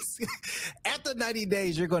 After 90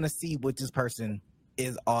 days, you're going to see what this person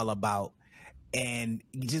is all about. And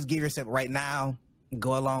you just give yourself right now,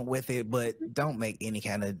 go along with it, but don't make any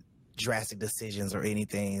kind of drastic decisions or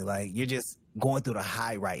anything. Like, you're just going through the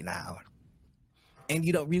high right now. And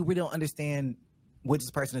we don't understand what this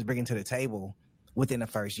person is bringing to the table within the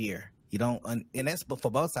first year. You don't, and that's for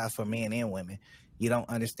both sides, for men and women. You don't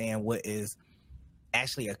understand what is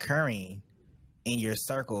actually occurring in your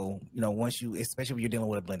circle, especially when you're dealing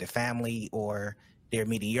with a blended family, or they're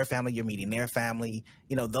meeting your family, you're meeting their family,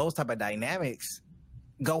 those type of dynamics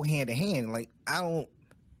go hand in hand. Like,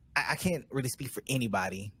 I can't really speak for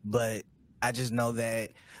anybody, but I just know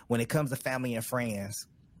that when it comes to family and friends,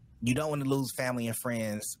 you don't want to lose family and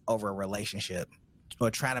friends over a relationship or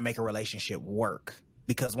trying to make a relationship work,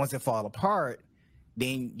 because once it fall apart,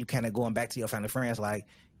 then you kind of going back to your family and friends like,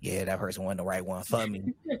 yeah, that person wasn't the right one for me.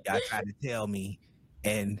 Y'all tried to tell me,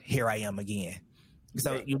 and here I am again.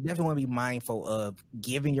 So you definitely want to be mindful of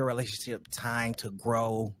giving your relationship time to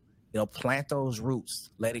grow. Plant those roots,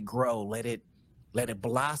 let it grow, let it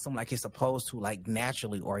blossom like it's supposed to, like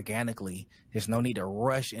naturally, organically. There's no need to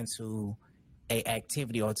rush into a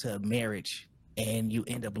activity or to a marriage, and you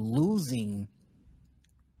end up losing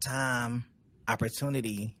time,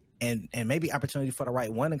 opportunity, and maybe opportunity for the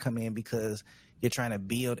right one to come in, because you're trying to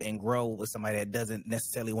build and grow with somebody that doesn't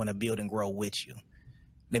necessarily want to build and grow with you.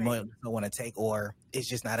 They might don't want to take, or it's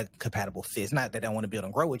just not a compatible fit. It's not that they don't want to build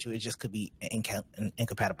and grow with you. It just could be an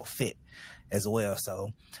incompatible fit as well. So,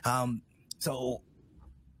 so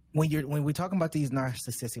when we're talking about these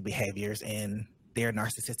narcissistic behaviors and their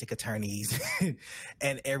narcissistic attorneys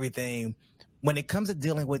and everything, when it comes to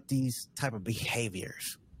dealing with these type of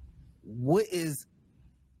behaviors, what is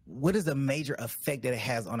the major effect that it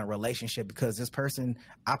has on a relationship? Because this person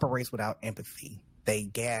operates without empathy. They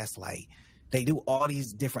gaslight. They do all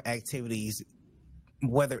these different activities,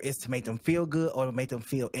 whether it's to make them feel good or to make them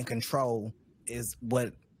feel in control, is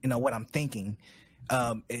what I'm thinking.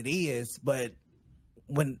 It is, but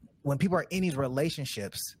when people are in these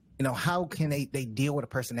relationships, how can they deal with a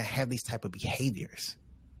person that have these type of behaviors?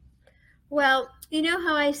 Well,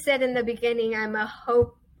 how I said in the beginning, I'm a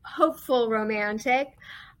hopeful romantic.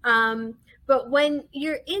 But when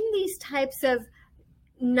you're in these types of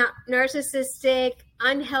narcissistic,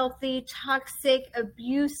 unhealthy, toxic,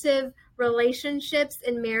 abusive relationships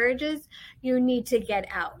and marriages, you need to get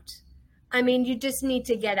out. I mean, you just need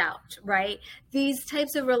to get out, right? These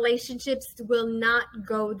types of relationships will not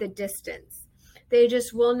go the distance. They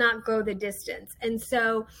just will not go the distance. And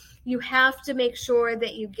so you have to make sure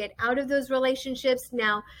that you get out of those relationships.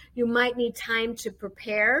 Now, you might need time to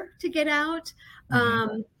prepare to get out.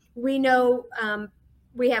 Mm-hmm. We know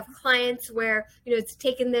we have clients where, it's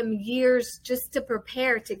taken them years just to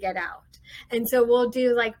prepare to get out. And so we'll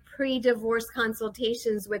do like pre-divorce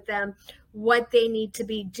consultations with them, what they need to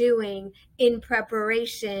be doing in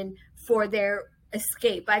preparation for their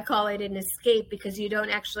escape. I call it an escape because you don't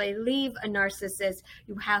actually leave a narcissist,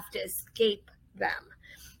 you have to escape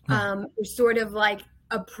them. You're sort of like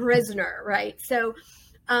a prisoner, right? So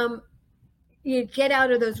you get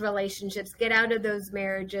out of those relationships, get out of those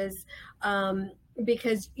marriages,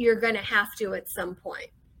 because you're going to have to at some point.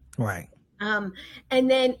 Right. Um, and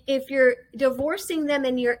then if you're divorcing them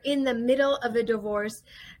and you're in the middle of a divorce,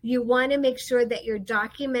 you want to make sure that you're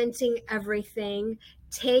documenting everything.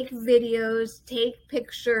 Take videos, take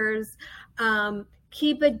pictures,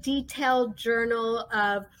 keep a detailed journal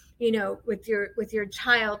of, with your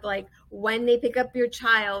child, like when they pick up your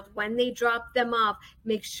child, when they drop them off.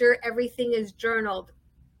 Make sure everything is journaled.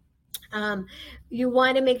 You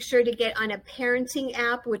want to make sure to get on a parenting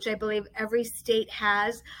app, which I believe every state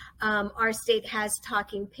has. Our state has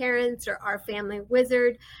Talking Parents or Our Family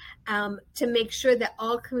Wizard, to make sure that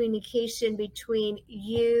all communication between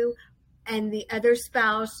you and the other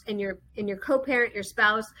spouse and your co-parent, your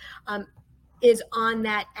spouse, is on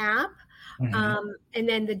that app. Mm-hmm. And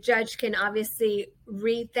then the judge can obviously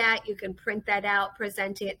read that. You can print that out,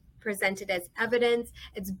 present it as evidence.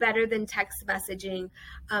 It's better than text messaging.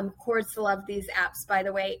 Courts love these apps, by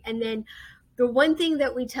the way. And then the one thing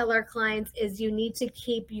that we tell our clients is you need to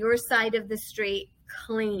keep your side of the street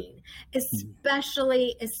clean,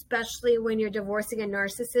 especially when you're divorcing a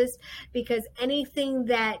narcissist, because anything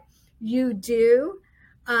that you do,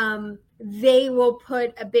 they will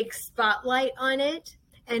put a big spotlight on it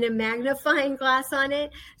and a magnifying glass on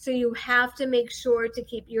it. So you have to make sure to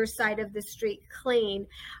keep your side of the street clean,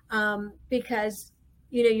 because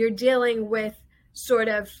you're dealing with sort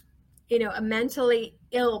of a mentally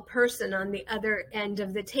ill person on the other end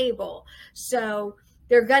of the table. So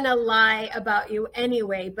they're gonna lie about you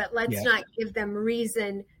anyway, but let's not give them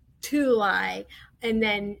reason to lie. And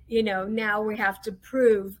then now we have to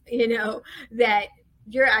prove that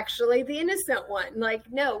you're actually the innocent one. Like,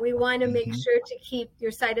 no, we want to make sure to keep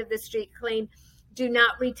your side of the street clean. Do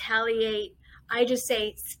not retaliate. I just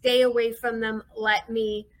say, stay away from them. Let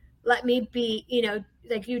me be,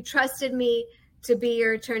 like, you trusted me to be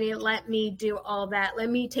your attorney. Let me do all that. Let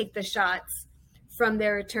me take the shots from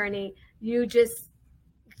their attorney. You just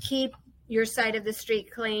keep your side of the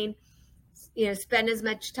street clean. Spend as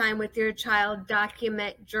much time with your child,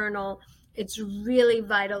 document, journal. It's really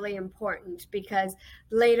vitally important, because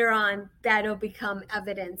later on that'll become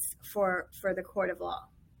evidence for the court of law.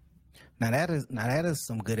 Now that is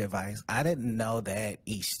some good advice. I didn't know that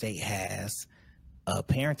each state has a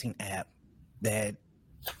parenting app that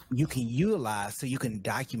you can utilize so you can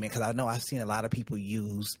document, because I know I've seen a lot of people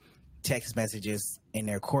use text messages in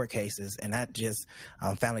their court cases, and not just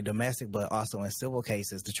family domestic, but also in civil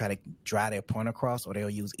cases, to try to drive their point across, or they'll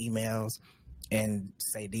use emails and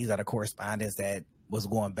say these are the correspondence that was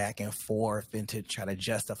going back and forth, and to try to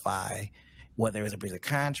justify whether it was a breach of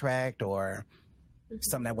contract or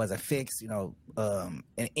something that wasn't fixed.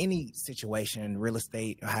 In any situation, real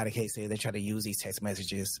estate, or how the case is, they try to use these text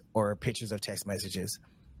messages or pictures of text messages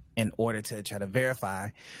in order to try to verify.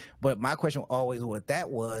 But my question always with that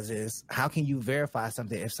is, how can you verify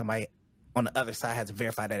something if somebody on the other side has to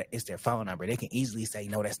verify that it's their phone number? They can easily say,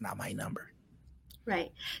 no, that's not my number.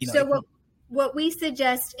 Right. So what we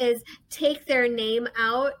suggest is take their name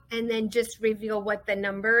out and then just reveal what the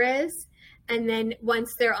number is. And then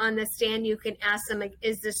once they're on the stand, you can ask them, like,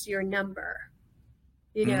 is this your number?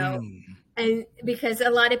 And because a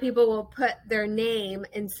lot of people will put their name,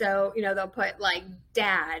 and so they'll put like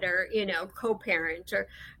dad or co-parent or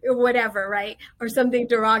whatever, right, or something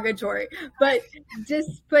derogatory. But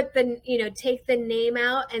just put take the name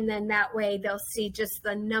out, and then that way they'll see just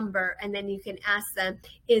the number, and then you can ask them,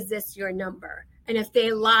 is this your number? And if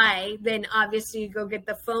they lie, then obviously you go get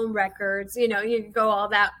the phone records. You can go all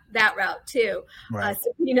that route too. Right.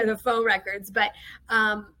 The phone records, but.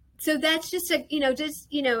 So that's just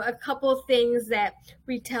a couple of things that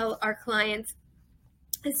we tell our clients,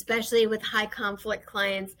 especially with high conflict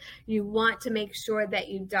clients. You want to make sure that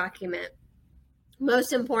you document.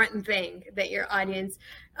 Most important thing that your audience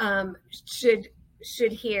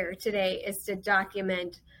should hear today is to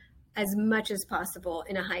document as much as possible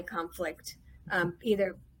in a high conflict,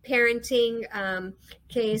 either parenting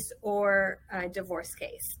case or divorce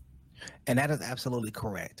case. And that is absolutely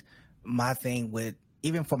correct. My thing with,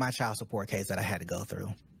 even for my child support case that I had to go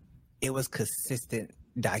through, it was consistent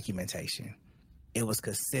documentation. It was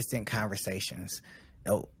consistent conversations.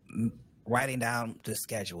 Writing down the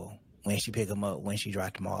schedule, when she picked them up, when she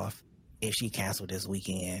dropped them off, if she canceled this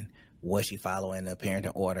weekend, was she following the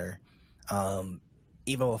parenting order?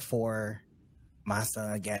 Even before my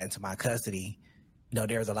son got into my custody,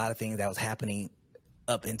 there was a lot of things that was happening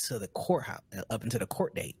up into the courthouse, up into the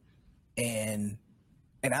court date. And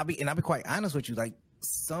I'll be quite honest with you, like,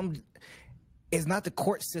 it's not the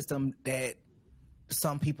court system that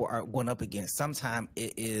some people are going up against. Sometimes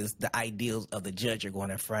it is the ideals of the judge you're going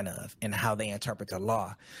in front of and how they interpret the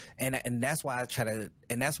law, and that's why I try to,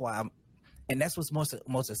 and that's why I'm, and that's what's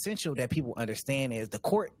most essential that people understand is the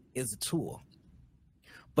court is a tool,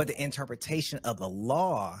 but the interpretation of the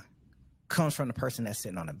law comes from the person that's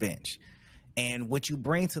sitting on the bench, and what you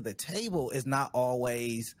bring to the table is not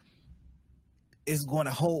always is going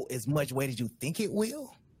to hold as much weight as you think it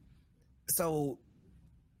will. So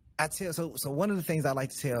one of the things I like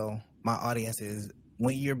to tell my audience is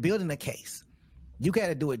when you're building a case, you got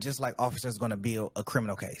to do it just like officers going to build a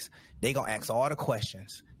criminal case. They're going to ask all the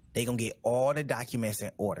questions. They're going to get all the documents in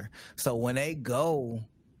order. So when they go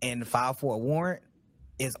and file for a warrant,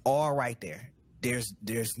 it's all right there. There's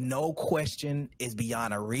no question. It's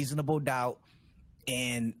beyond a reasonable doubt.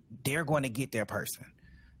 And they're going to get their person.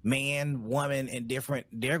 Man, woman, indifferent,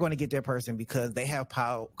 they're going to get their person because they have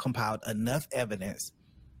compiled enough evidence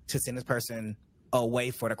to send this person away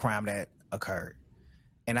for the crime that occurred.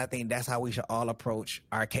 And I think that's how we should all approach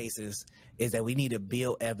our cases, is that we need to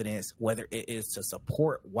build evidence, whether it is to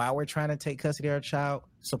support why we're trying to take custody of our child,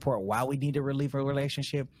 support why we need to relieve a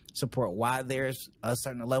relationship, support why there's a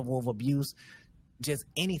certain level of abuse, just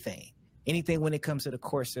anything when it comes to the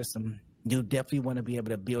court system. You definitely want to be able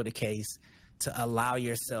to build a case to allow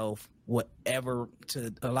yourself to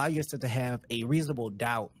have a reasonable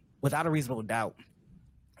doubt, without a reasonable doubt,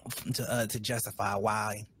 to justify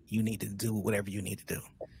why you need to do whatever you need to do.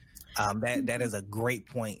 That is a great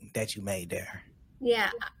point that you made there.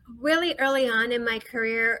 Yeah, really early on in my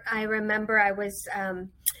career, I remember I was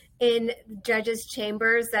in judges'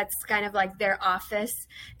 chambers. That's kind of like their office.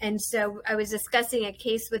 And so I was discussing a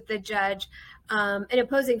case with the judge. And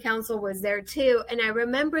opposing counsel was there too. And I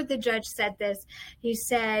remember the judge said this. He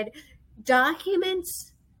said,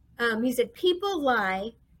 people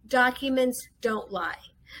lie, documents don't lie.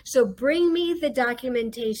 So bring me the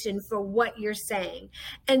documentation for what you're saying.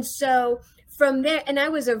 And so from there, and I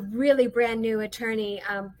was a really brand new attorney,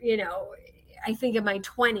 I think in my late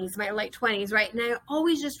 20s, right? And I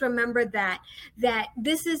always just remembered that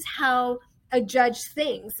this is how a judge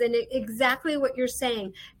thinks, and exactly what you're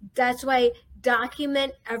saying. That's why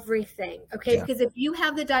document everything, okay? Yeah. Because if you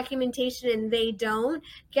have the documentation and they don't,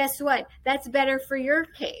 guess what? That's better for your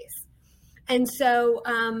case. And so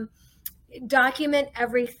document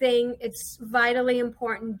everything. It's vitally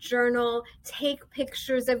important. Journal, take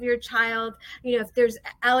pictures of your child. If there's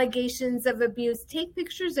allegations of abuse, take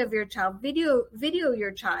pictures of your child, video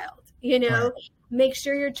your child, right. Make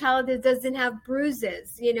sure your child doesn't have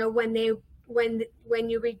bruises, when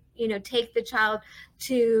you take the child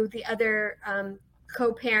to the other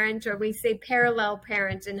co-parent, or we say parallel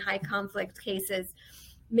parent in high conflict cases,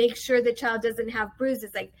 make sure the child doesn't have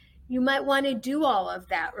bruises. Like, you might want to do all of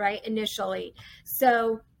that, right, initially.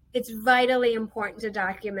 So it's vitally important to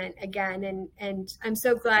document again. And I'm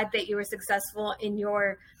so glad that you were successful in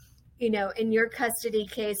your custody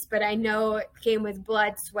case, but I know it came with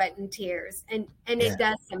blood, sweat, and tears. And yeah. It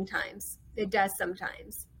does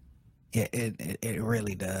sometimes. Yeah, it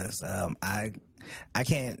really does. I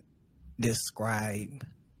can't describe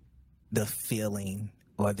the feeling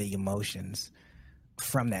or the emotions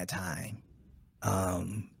from that time.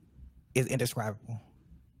 It's indescribable.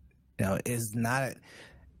 It's not,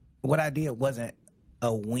 what I did wasn't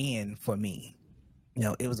a win for me.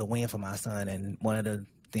 It was a win for my son. And one of the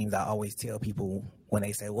things I always tell people when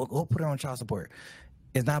they say, well, go put her on child support.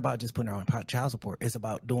 It's not about just putting her on child support. It's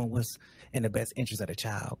about doing what's in the best interest of the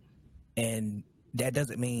child. And that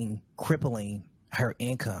doesn't mean crippling her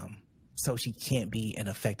income so she can't be an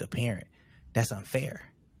effective parent. That's unfair.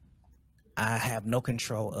 I have no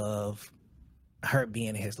control of her being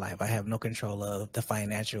in his life. I have no control of the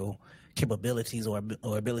financial capabilities or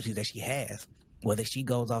abilities that she has. Whether she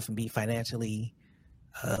goes off and be financially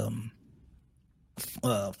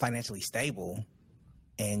stable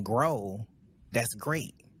and grow, that's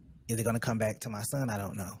great. Is it going to come back to my son? I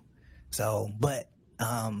don't know. So, but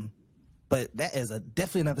that is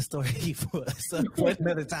definitely another story for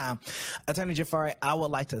another time. Attorney Jafari, I would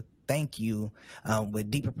like to thank you with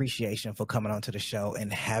deep appreciation for coming onto the show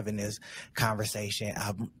and having this conversation.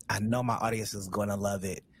 I know my audience is going to love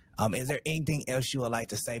it. Is there anything else you would like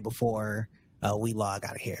to say before we log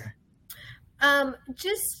out of here?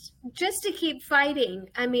 Just to keep fighting.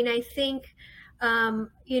 I mean, I think,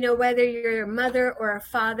 whether you're a mother or a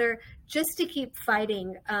father, just to keep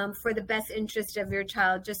fighting for the best interest of your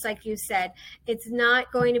child. Just like you said, it's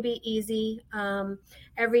not going to be easy.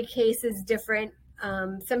 Every case is different.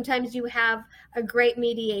 Sometimes you have a great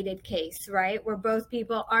mediated case, right, where both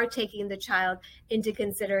people are taking the child into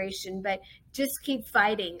consideration, but just keep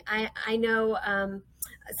fighting. I know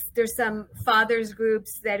there's some fathers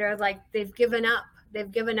groups that are like they've given up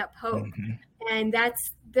hope. Mm-hmm. And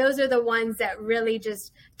those are the ones that really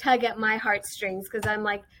just tug at my heartstrings, because I'm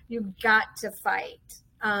like, you've got to fight.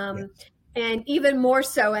 Yeah. And even more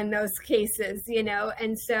so in those cases,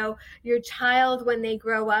 and so your child, when they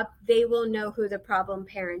grow up, they will know who the problem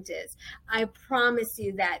parent is. I promise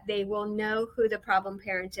you that they will know who the problem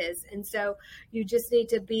parent is. And so you just need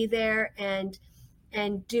to be there and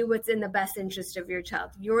do what's in the best interest of your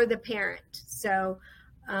child. You're the parent. So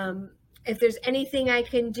if there's anything I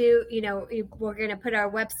can do, we're going to put our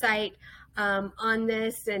website on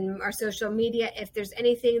this and our social media. If there's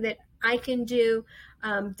anything that I can do,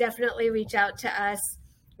 definitely reach out to us.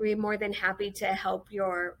 We're more than happy to help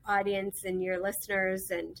your audience and your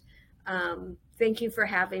listeners. And thank you for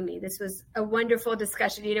having me. This was a wonderful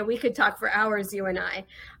discussion. We could talk for hours, you and I,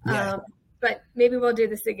 but maybe we'll do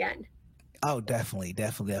this again. Oh, definitely.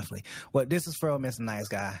 Well, this is for Mr. Nice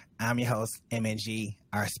Guy. I'm your host, MNG,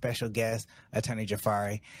 our special guest, Attorney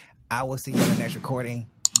Jafari. I will see you in the next recording.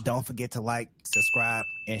 Don't forget to like, subscribe,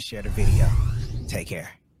 and share the video. Take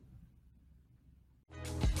care.